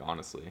actually,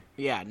 honestly.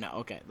 Yeah, no,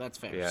 okay, that's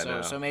fair. Yeah,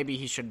 no. So maybe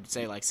he should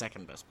say like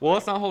second best. Well,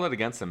 let's not hold it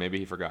against him. Maybe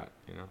he forgot.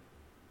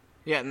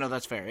 Yeah, no,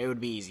 that's fair. It would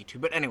be easy to.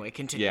 But anyway,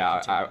 continue. Yeah,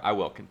 continue. I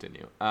will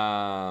continue.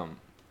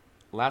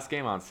 Last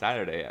game on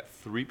Saturday at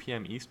 3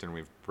 p.m. Eastern,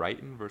 we have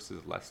Brighton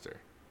versus Leicester.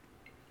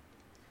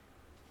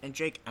 And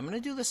Jake, I'm gonna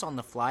do this on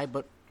the fly,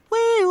 but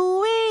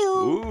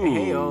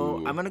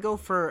hey-o, I'm gonna go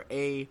for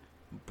a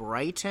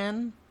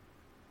Brighton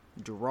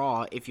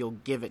draw if you'll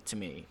give it to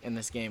me in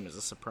this game as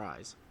a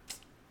surprise.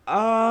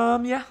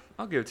 Yeah,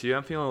 I'll give it to you.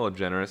 I'm feeling a little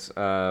generous.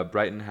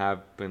 Brighton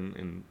have been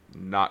in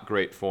not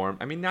great form.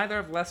 I mean, neither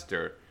have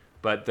Leicester,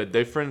 but the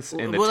difference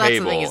in the well, table.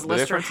 that's the thing is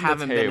Leicester difference in the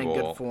haven't been in table-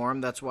 good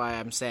form. That's why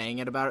I'm saying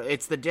it about it.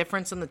 It's the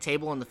difference in the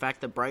table and the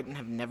fact that Brighton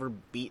have never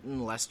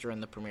beaten Leicester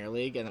in the Premier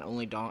League and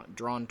only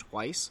drawn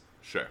twice.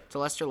 Sure. To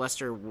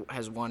Leicester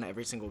has won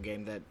every single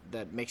game.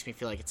 That makes me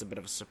feel like it's a bit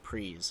of a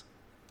surprise.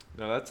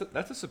 No, that's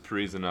a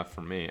surprise enough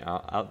for me.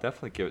 I'll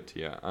definitely give it to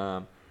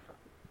you.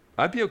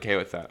 I'd be okay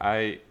with that.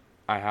 I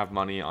have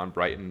money on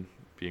Brighton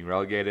being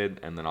relegated,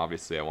 and then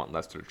obviously I want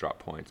Leicester to drop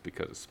points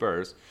because of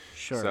Spurs.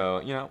 Sure.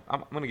 So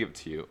I'm gonna give it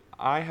to you.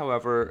 I,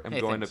 however, am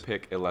going thanks. to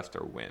pick a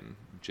Leicester win,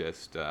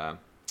 just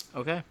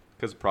Okay.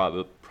 because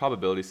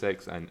probability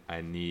sakes.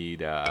 I need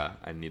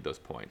those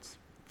points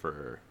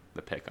for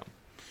the pick'em.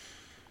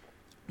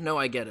 No,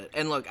 I get it.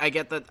 And look, I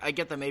get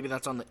that maybe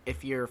that's on the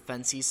iffier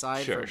fancy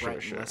side Sure, for sure,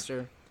 Brighton sure.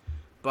 Leicester.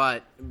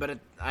 But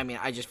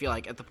I just feel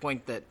like at the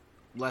point that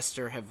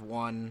Leicester have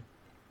won,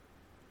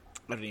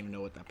 I don't even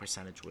know what that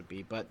percentage would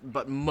be,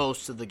 but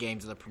most of the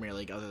games of the Premier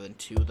League other than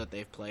 2 that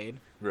they've played,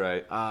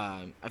 Right.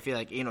 I feel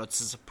like, it's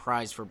a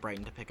surprise for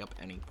Brighton to pick up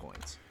any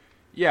points.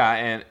 Yeah,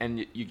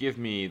 and you give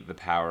me the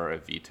power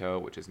of veto,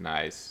 which is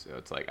nice. So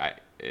it's like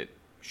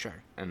Sure.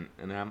 and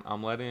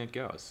I'm letting it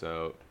go.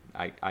 So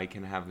I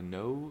can have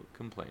no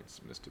complaints,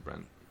 Mr.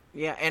 Brent.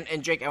 Yeah,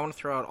 and Jake, I want to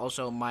throw out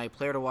also my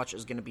player to watch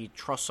is going to be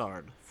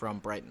Trossard from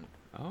Brighton.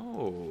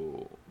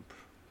 Oh,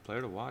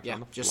 player to watch Yeah,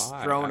 on the just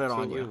fly. throwing it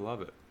on Absolutely you.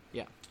 love it.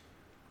 Yeah.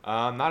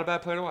 Not a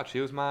bad player to watch.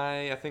 He was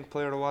my, I think,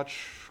 player to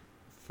watch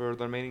for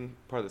the remaining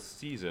part of the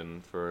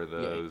season for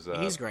those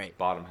he's great.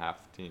 bottom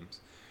half teams.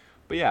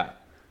 But yeah,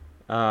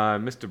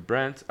 Mr.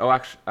 Brent. Oh,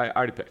 actually, I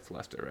already picked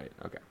Leicester, right?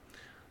 Okay.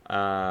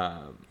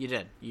 You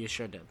did. You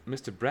sure did.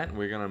 Mr. Brent,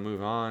 we're going to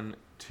move on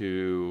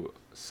to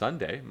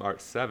Sunday, March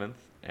 7th,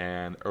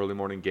 and early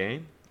morning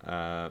game,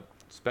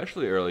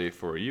 especially early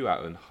for you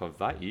out in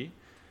Hawaii.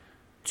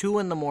 2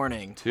 in the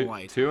morning, Two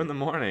Hawaii. 2 in the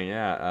morning,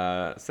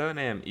 yeah. 7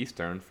 a.m.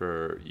 Eastern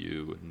for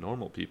you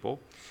normal people.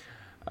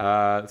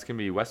 It's going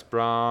to be West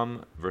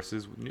Brom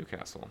versus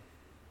Newcastle.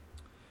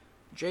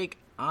 Jake,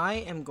 I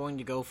am going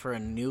to go for a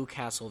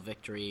Newcastle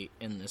victory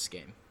in this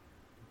game.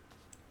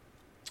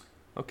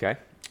 Okay.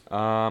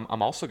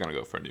 I'm also going to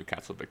go for a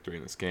Newcastle victory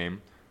in this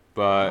game.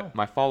 But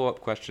my follow-up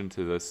question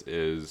to this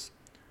is,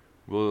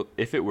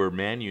 if it were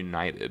Man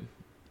United,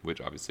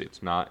 which obviously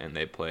it's not, and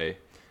they play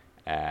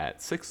at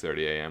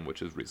 6:30 a.m.,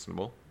 which is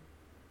reasonable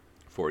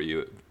for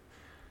you.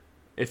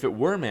 If it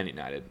were Man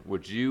United,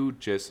 would you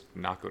just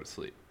not go to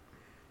sleep?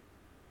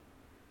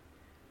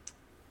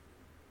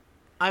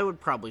 I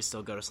would probably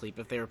still go to sleep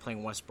if they were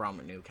playing West Brom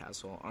or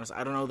Newcastle. Honestly,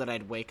 I don't know that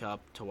I'd wake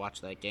up to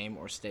watch that game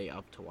or stay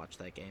up to watch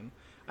that game.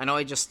 I know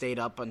I just stayed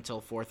up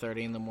until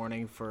 4:30 in the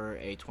morning for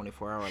a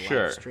 24-hour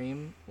Sure. live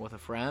stream with a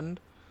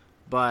friend,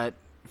 but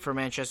for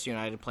Manchester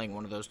United playing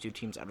one of those 2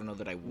 teams, I don't know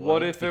that I would.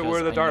 What if it because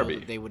were the I know derby?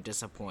 that they would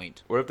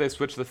disappoint. What if they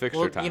switch the fixture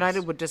Well, times?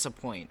 United would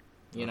disappoint.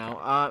 You know,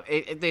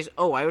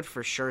 I would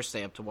for sure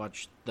stay up to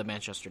watch the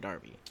Manchester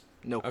derby.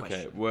 No Okay,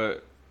 question.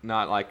 what?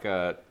 Not like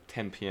a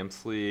 10 p.m.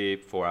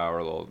 sleep,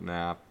 4-hour little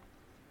nap.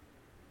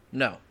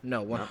 No,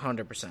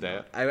 100%. Stay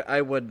up?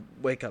 I would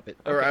wake up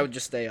or Okay. I would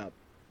just stay up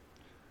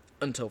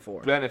until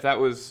 4. Then if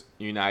that was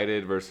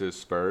United versus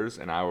Spurs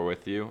and I were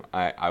with you,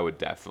 I would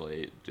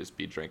definitely just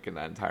be drinking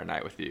that entire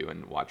night with you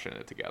and watching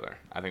it together.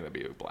 I think that'd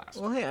be a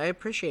blast. Well, hey, I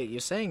appreciate you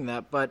saying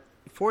that, but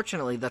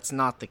fortunately, that's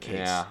not the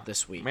case Yeah.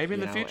 this week. Maybe in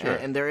you the know, future.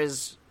 and there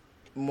is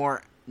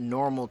more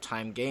normal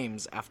time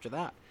games after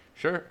that.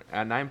 Sure,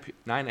 at 9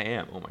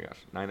 a.m. Oh my gosh,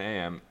 9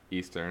 a.m.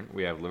 Eastern,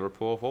 we have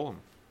Liverpool Fulham.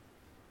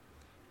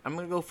 I'm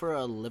gonna go for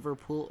a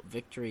Liverpool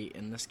victory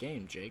in this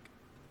game, Jake.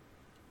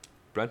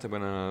 Brent, I'm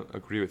gonna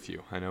agree with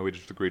you. I know we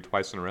just agreed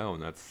twice in a row,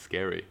 and that's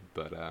scary,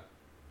 but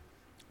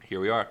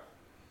here we are.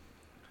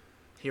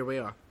 Here we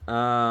are.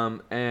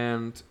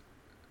 And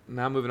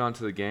now moving on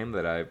to the game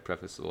that I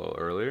prefaced a little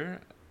earlier,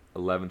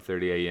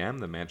 11:30 a.m.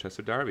 the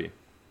Manchester Derby.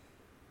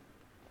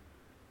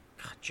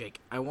 God,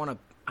 Jake, I wanna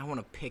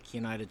pick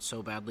United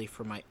so badly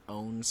for my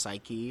own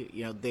psyche.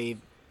 You know,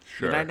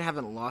 Sure. United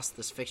haven't lost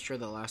this fixture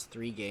the last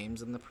 3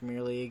 games in the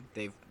Premier League.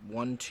 They've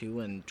won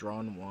 2 and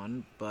drawn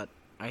 1, but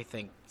I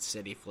think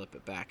City flip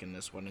it back in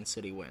this one and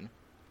City win.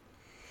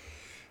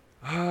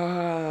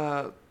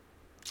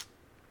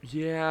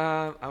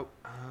 Yeah.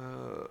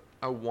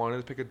 I wanted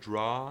to pick a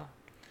draw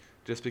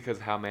just because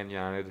how Man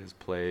United has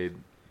played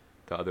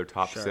the other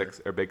top Sure.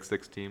 6 or big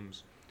 6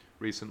 teams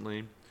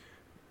recently.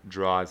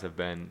 Draws have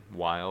been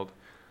wild.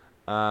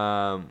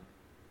 I'm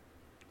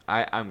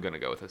going to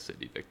go with a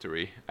City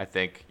victory. I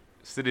think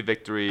City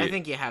victory I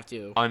think you have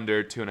to.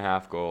 under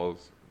 2.5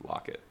 goals,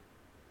 lock it.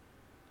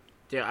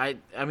 Dude, I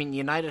mean,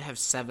 United have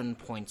 7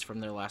 points from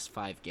their last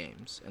 5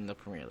 games in the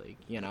Premier League.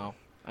 You know,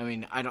 I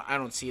mean, I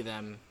don't see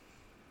them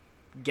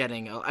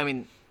getting. I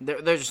mean,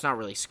 they're just not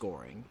really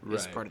scoring.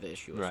 Is Right. part of the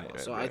issue as Right, well.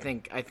 right, So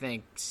right. I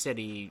think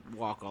City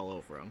walk all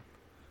over them.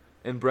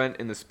 And Brent,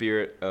 in the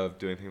spirit of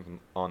doing things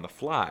on the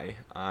fly,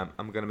 I'm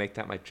going to make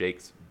that my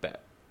Jake's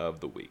bet of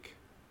the week.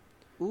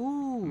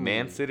 Ooh,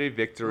 Man City I'm a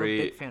victory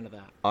big fan of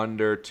that.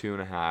 under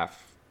 2.5,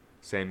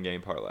 same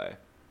game parlay.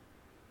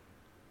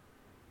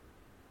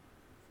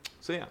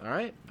 So yeah, All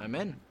right, I'm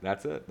in.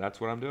 that's it.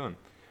 That's what I'm doing.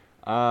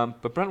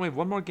 But Brent, we have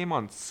one more game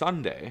on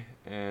Sunday,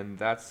 and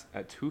that's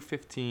at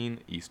 2:15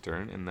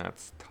 Eastern, and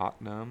that's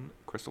Tottenham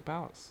Crystal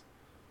Palace.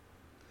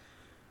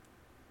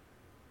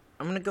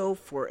 I'm going to go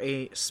for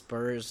a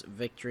Spurs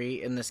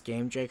victory in this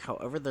game, Jake.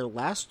 However, the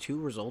last 2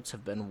 results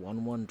have been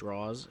 1-1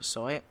 draws,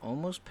 so I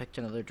almost picked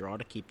another draw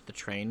to keep the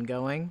train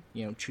going,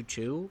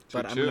 2-2,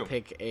 but I'm going 2-2. to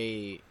pick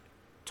a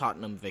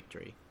Tottenham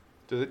victory.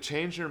 Does it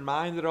change your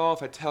mind at all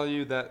if I tell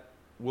you that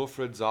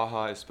Wilfred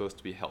Zaha is supposed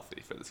to be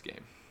healthy for this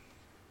game?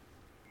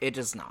 It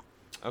does not.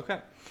 Okay.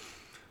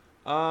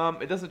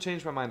 It doesn't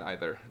change my mind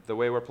either. The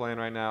way we're playing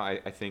right now,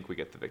 I think we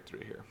get the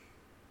victory here.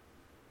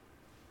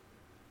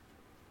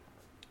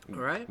 All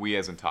right. We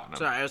as in Tottenham.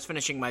 Sorry, I was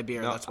finishing my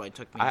beer. No, That's why it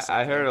took me a I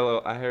second. heard a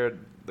little. I heard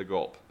the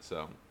gulp.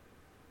 So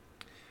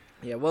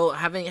Yeah, well,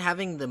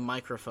 having the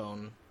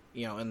microphone,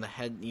 in the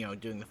head,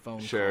 doing the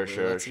phone Sure, call,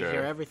 sure, lets you sure.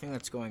 hear everything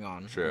that's going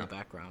on Sure. in the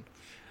background.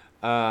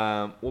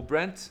 Well,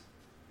 Brent,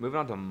 moving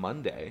on to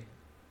Monday,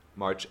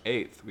 March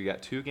 8th, we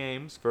got 2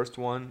 games. First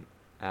one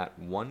at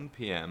 1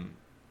 p.m.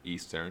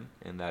 Eastern,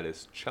 and that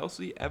is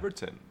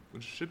Chelsea-Everton,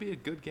 which should be a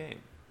good game.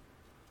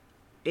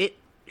 It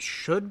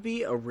should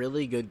be a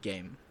really good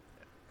game.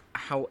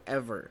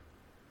 However,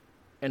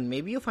 and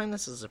maybe you'll find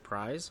this a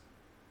surprise,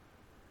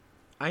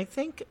 I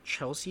think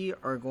Chelsea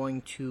are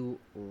going to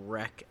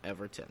wreck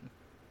Everton.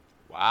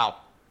 Wow.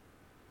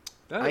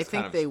 That I is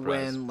think kind of they a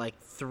surprise. win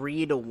like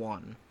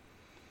 3-1.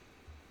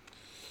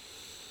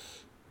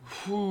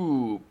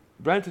 Whew.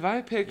 Brent, if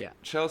I pick Yeah.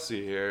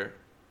 Chelsea here,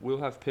 we'll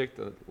have picked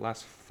the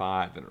last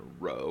 5 in a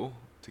row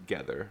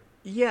together.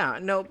 Yeah,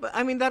 no, but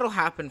I mean that'll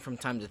happen from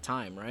time to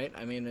time, right?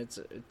 I mean it's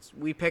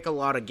we pick a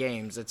lot of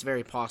games. It's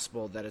very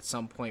possible that at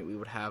some point we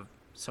would have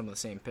some of the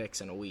same picks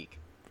in a week.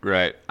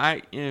 Right.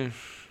 I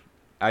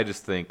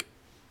just think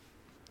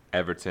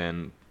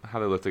Everton, how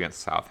they looked against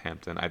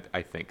Southampton,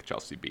 I think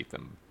Chelsea beat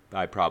them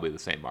by probably the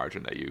same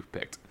margin that you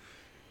picked.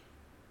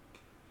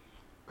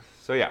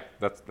 So yeah,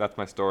 that's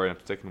my story. I'm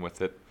sticking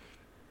with it.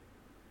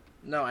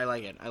 No, I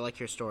like it. I like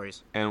your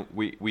stories. And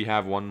we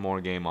have one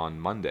more game on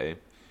Monday,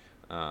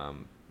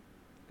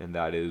 and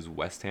that is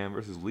West Ham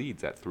versus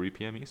Leeds at 3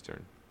 p.m.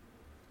 Eastern.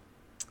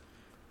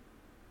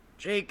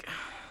 Jake,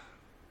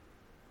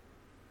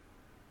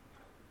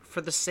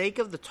 for the sake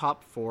of the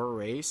top 4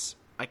 race,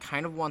 I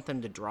kind of want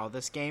them to draw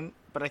this game,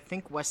 but I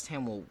think West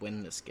Ham will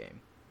win this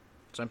game.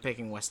 So I'm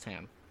picking West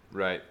Ham.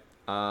 Right.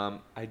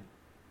 I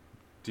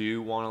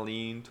do want to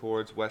lean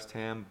towards West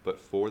Ham, but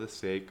for the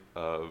sake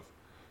of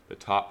the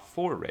top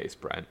 4 race,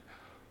 Brent.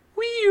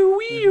 Ooh,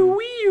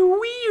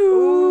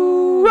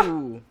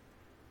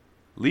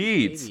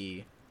 Leeds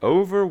maybe.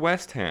 over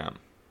West Ham.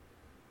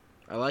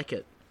 I like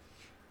it.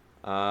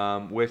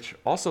 Which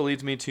also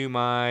leads me to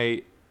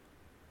my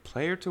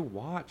player to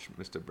watch,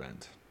 Mr.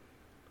 Brent.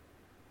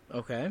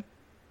 Okay.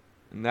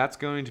 And that's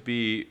going to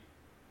be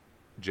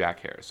Jack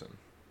Harrison.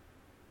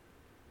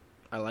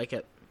 I like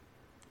it.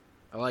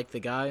 I like the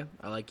guy.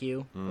 I like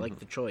you. I like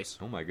the choice.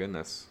 Oh my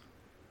goodness.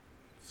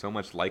 So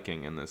much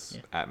liking in this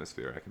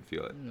atmosphere. I can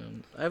feel it.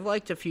 I've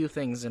liked a few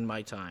things in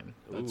my time.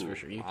 That's Ooh, for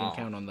sure. You wow.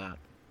 can count on that.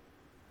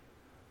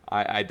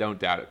 I don't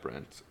doubt it,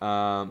 Brent.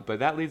 But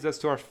that leads us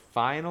to our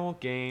final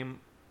game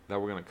that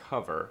we're going to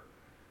cover.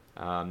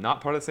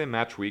 Not part of the same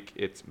match week.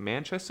 It's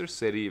Manchester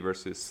City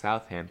versus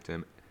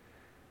Southampton.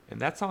 And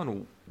that's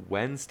on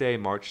Wednesday,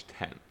 March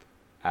 10th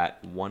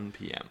at 1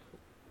 p.m.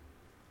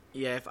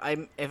 Yeah,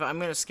 if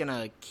I'm just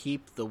gonna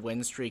keep the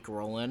win streak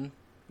rolling,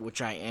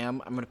 which I am,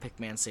 I'm gonna pick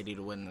Man City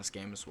to win this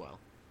game as well.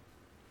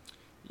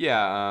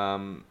 Yeah,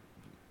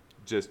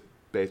 just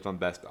based on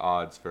best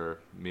odds for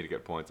me to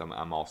get points,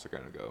 I'm also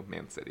going to go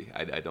Man City.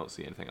 I don't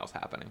see anything else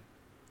happening.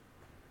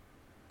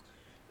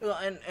 Well,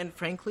 and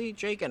frankly,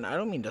 Jake, and I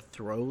don't mean to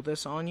throw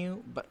this on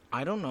you, but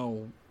I don't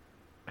know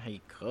how you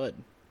could,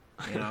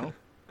 you know?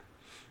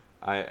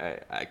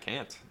 I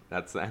can't.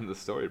 That's the end of the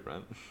story,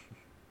 Brent.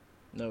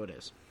 No, it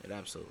is. It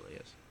absolutely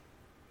is.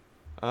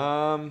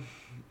 Can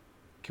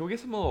we get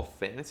some little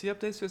fantasy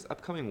updates this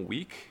upcoming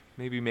week?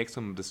 Maybe make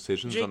some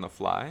decisions Jake- on the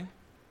fly?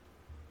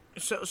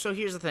 So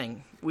here's the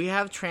thing. We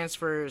have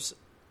transfers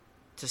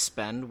to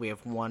spend. We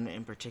have one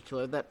in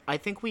particular that I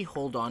think we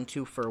hold on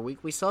to for a week.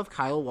 We still have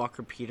Kyle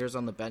Walker-Peters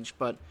on the bench,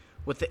 but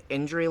with the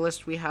injury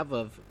list we have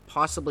of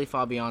possibly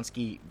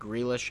Fabianski,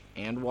 Grealish,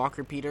 and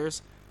Walker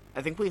Peters,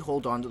 I think we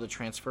hold on to the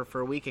transfer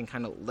for a week and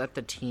kind of let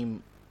the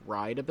team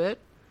ride a bit,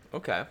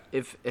 Okay.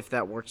 if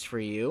that works for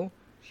you.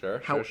 Sure.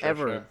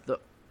 However, the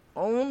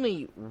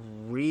only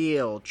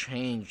real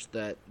change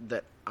that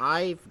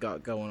I've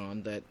got going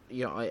on that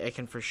I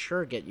can for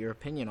sure get your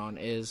opinion on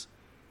is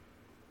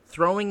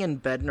throwing in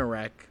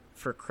Bednarek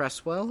for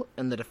Cresswell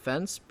in the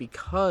defense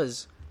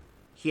because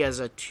he has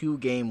a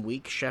 2-game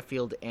week,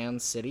 Sheffield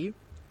and City,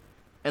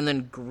 and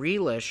then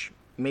Grealish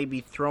maybe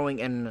throwing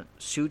in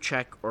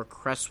Souček or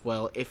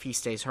Cresswell if he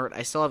stays hurt.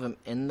 I still have him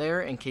in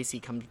there in case he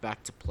comes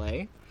back to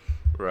play.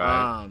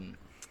 Right.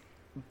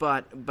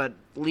 But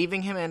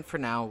leaving him in for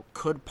now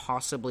could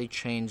possibly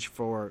change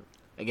for,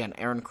 again,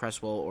 Aaron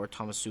Cresswell or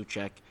Thomas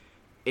Souček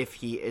if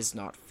he is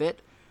not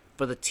fit.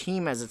 But the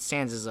team as it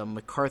stands is a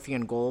McCarthy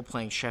in goal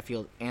playing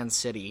Sheffield and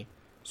City,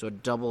 so a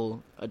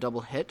double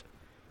hit.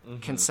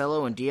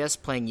 Cancelo and Diaz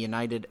playing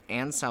United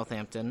and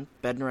Southampton.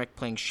 Bednarek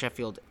playing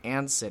Sheffield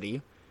and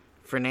City.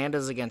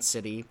 Fernandes against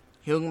City.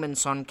 Heung-min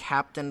Son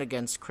captain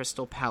against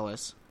Crystal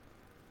Palace.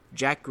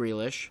 Jack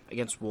Grealish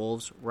against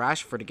Wolves.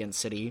 Rashford against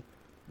City.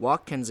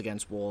 Watkins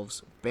against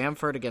Wolves.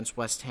 Bamford against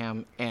West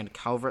Ham. And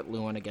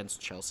Calvert-Lewin against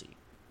Chelsea.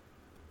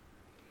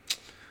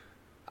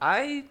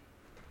 I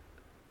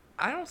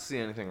don't see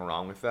anything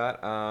wrong with that.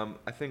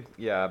 I think,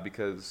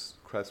 because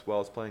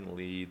Cresswell is playing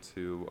Leeds,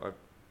 who are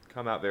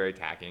come out very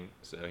attacking,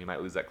 so he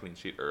might lose that clean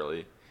sheet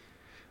early.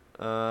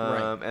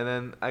 Right. And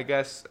then I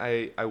guess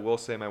I will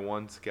say my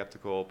one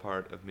skeptical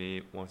part of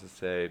me wants to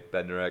say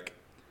Bednarek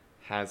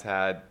has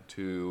had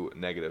 2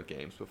 negative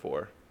games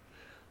before.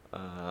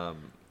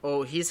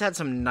 He's had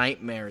some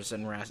nightmares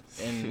in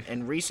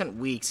recent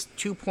weeks.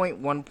 2.1,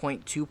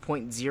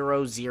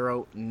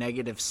 2.00,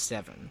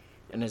 -7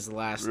 in his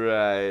last,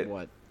 Right.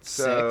 what,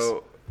 6?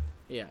 So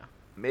Yeah.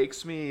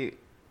 makes me,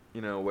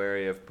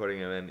 wary of putting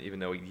him in, even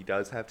though he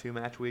does have 2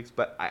 match weeks.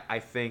 But I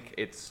think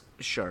it's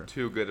Sure.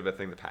 too good of a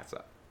thing to pass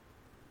up.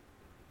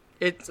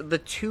 It's the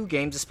 2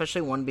 games,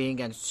 especially one being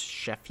against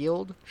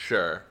Sheffield,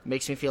 Sure.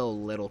 makes me feel a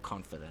little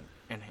confident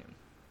in him.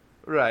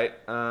 Right.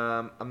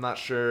 I'm not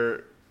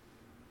sure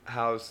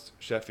how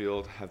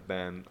Sheffield have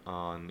been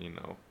on,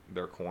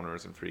 their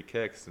corners and free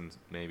kicks, and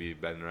maybe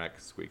Bednarek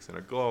squeaks in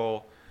a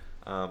goal.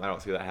 I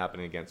don't see that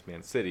happening against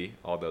Man City,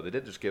 although they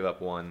did just give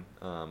up one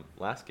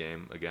last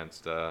game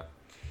against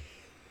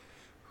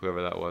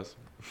whoever that was.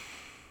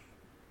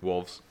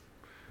 Wolves.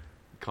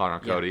 Connor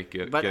Cody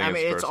getting his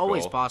it's first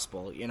always goal.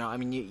 possible.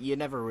 You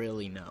never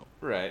really know.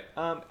 Right.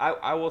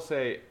 I will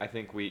say I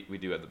think we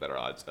do have the better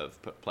odds of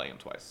playing him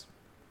twice.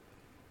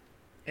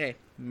 Hey,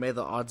 may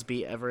the odds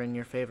be ever in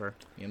your favor,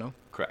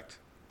 Correct.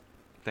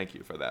 Thank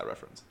you for that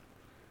reference.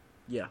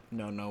 Yeah,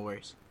 no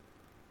worries.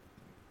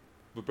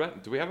 But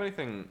Brent, do we have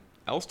anything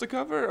else to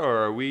cover,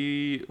 or are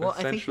we Well,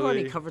 I think you already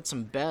essentially... covered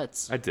some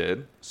bets, I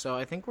did. so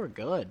I think we're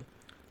good.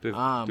 Do you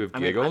have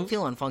I'm giggles?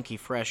 feeling funky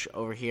fresh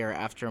over here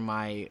after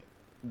my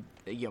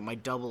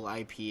double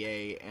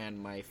IPA and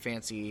my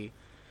fancy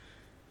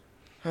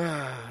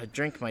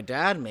drink my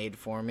dad made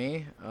for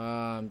me.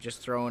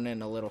 Just throwing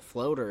in a little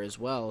floater as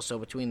well. So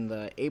between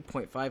the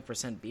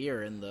 8.5%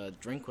 beer and the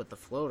drink with the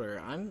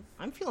floater,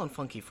 I'm feeling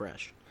funky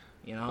fresh.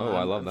 I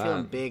love I'm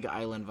feeling that. big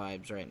island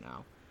vibes right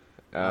now.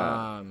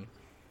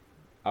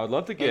 I would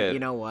love to get... And you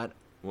know what?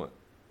 What?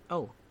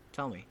 Oh,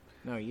 tell me.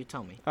 No, you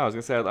tell me. I was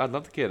going to say, I'd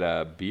love to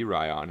get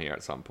B-Rye on here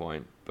at some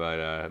point,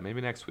 but maybe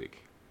next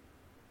week.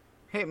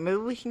 Hey, maybe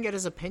we can get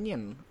his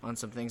opinion on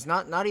some things.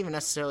 Not even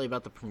necessarily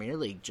about the Premier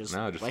League, just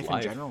life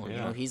in general.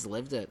 yeah. He's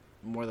lived it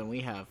more than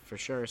we have, for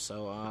sure.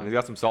 So And he's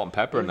got some salt and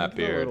pepper in yeah, that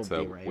we can do a beer, little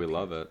so B-Rye we beer.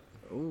 love it.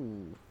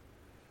 ooh.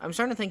 I'm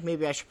starting to think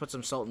maybe I should put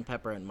some salt and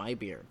pepper in my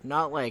beer.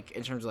 Not like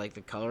in terms of like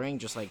the coloring,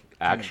 just like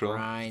Actual,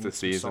 grind to some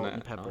season salt it?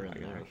 and pepper Oh my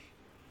in there. gosh.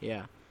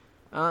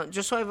 Yeah.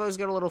 Just so I've always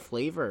got a little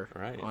flavor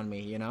Right. on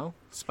me,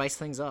 Spice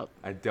things up.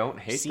 I don't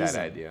hate Season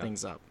that idea.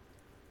 things up.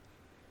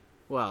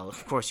 Well,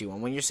 of course you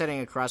won't. When you're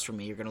sitting across from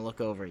me, you're going to look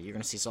over. You're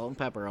going to see salt and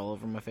pepper all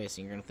over my face,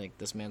 and you're going to think,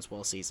 this man's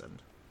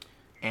well-seasoned.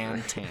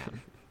 And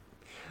tan.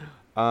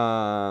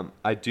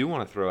 I do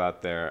want to throw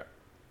out there,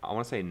 I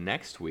want to say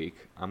next week,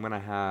 I'm going to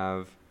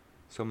have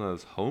some of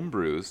those home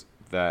brews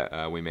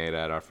that we made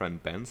at our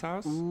friend Ben's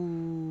house.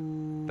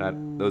 Ooh.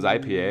 Those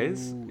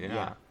IPAs.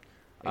 Yeah.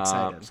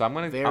 Excited. So I'm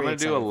gonna Very do a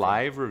excited for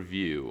live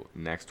review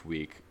next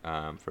week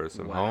for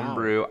some Wow.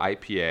 homebrew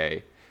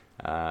IPA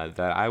that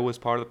I was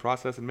part of the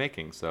process in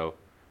making. So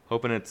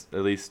hoping it's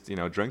at least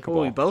drinkable.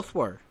 Well, we both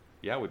were.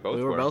 Yeah, we both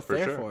we were both for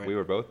there sure. for it. We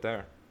were both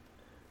there.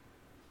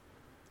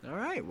 All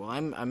right. Well,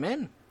 I'm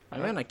in.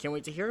 I'm in. I can't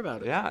wait to hear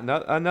about it. Yeah,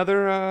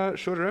 another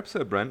shorter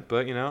episode, Brent.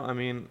 But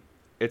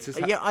it's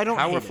just Yeah, I don't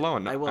how hate we're it,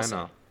 flowing. I will I say.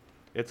 know,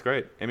 it's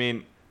great. I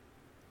mean,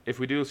 if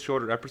we do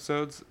shorter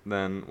episodes,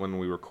 then when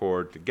we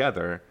record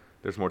together,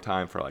 there's more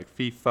time for like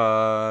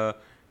FIFA,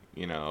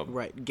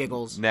 Right.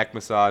 Giggles. neck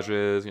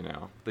massages,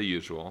 the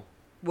usual.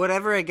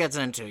 Whatever it gets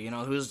into,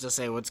 who's to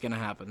say what's going to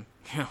happen?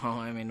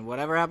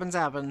 Whatever happens,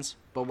 happens.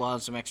 But we'll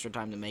have some extra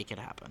time to make it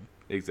happen.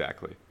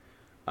 Exactly.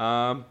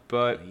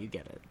 But You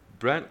get it.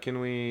 Brent, can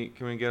we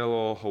get a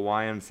little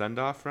Hawaiian send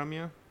off from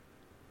you?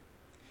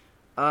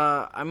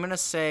 I'm gonna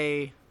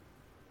say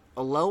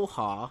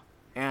aloha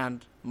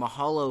and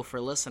mahalo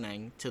for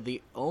listening to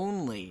the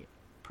only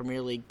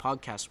Premier League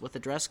podcast with a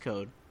dress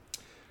code.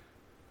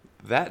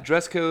 That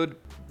dress code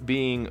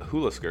being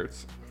hula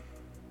skirts.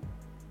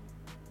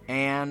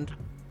 And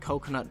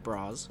coconut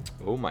bras.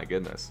 Oh my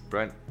goodness,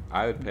 Brent,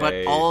 I would pay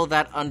But all of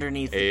that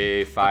underneath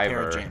a a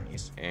pair of $5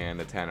 jammies. and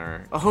a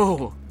 $10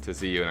 Oh, to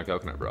see you in a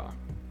coconut bra.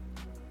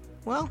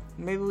 well,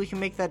 maybe we can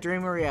make that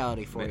dream a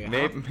reality for you.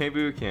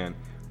 Maybe we can.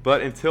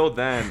 But until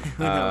then,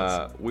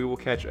 we will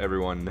catch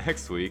everyone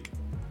next week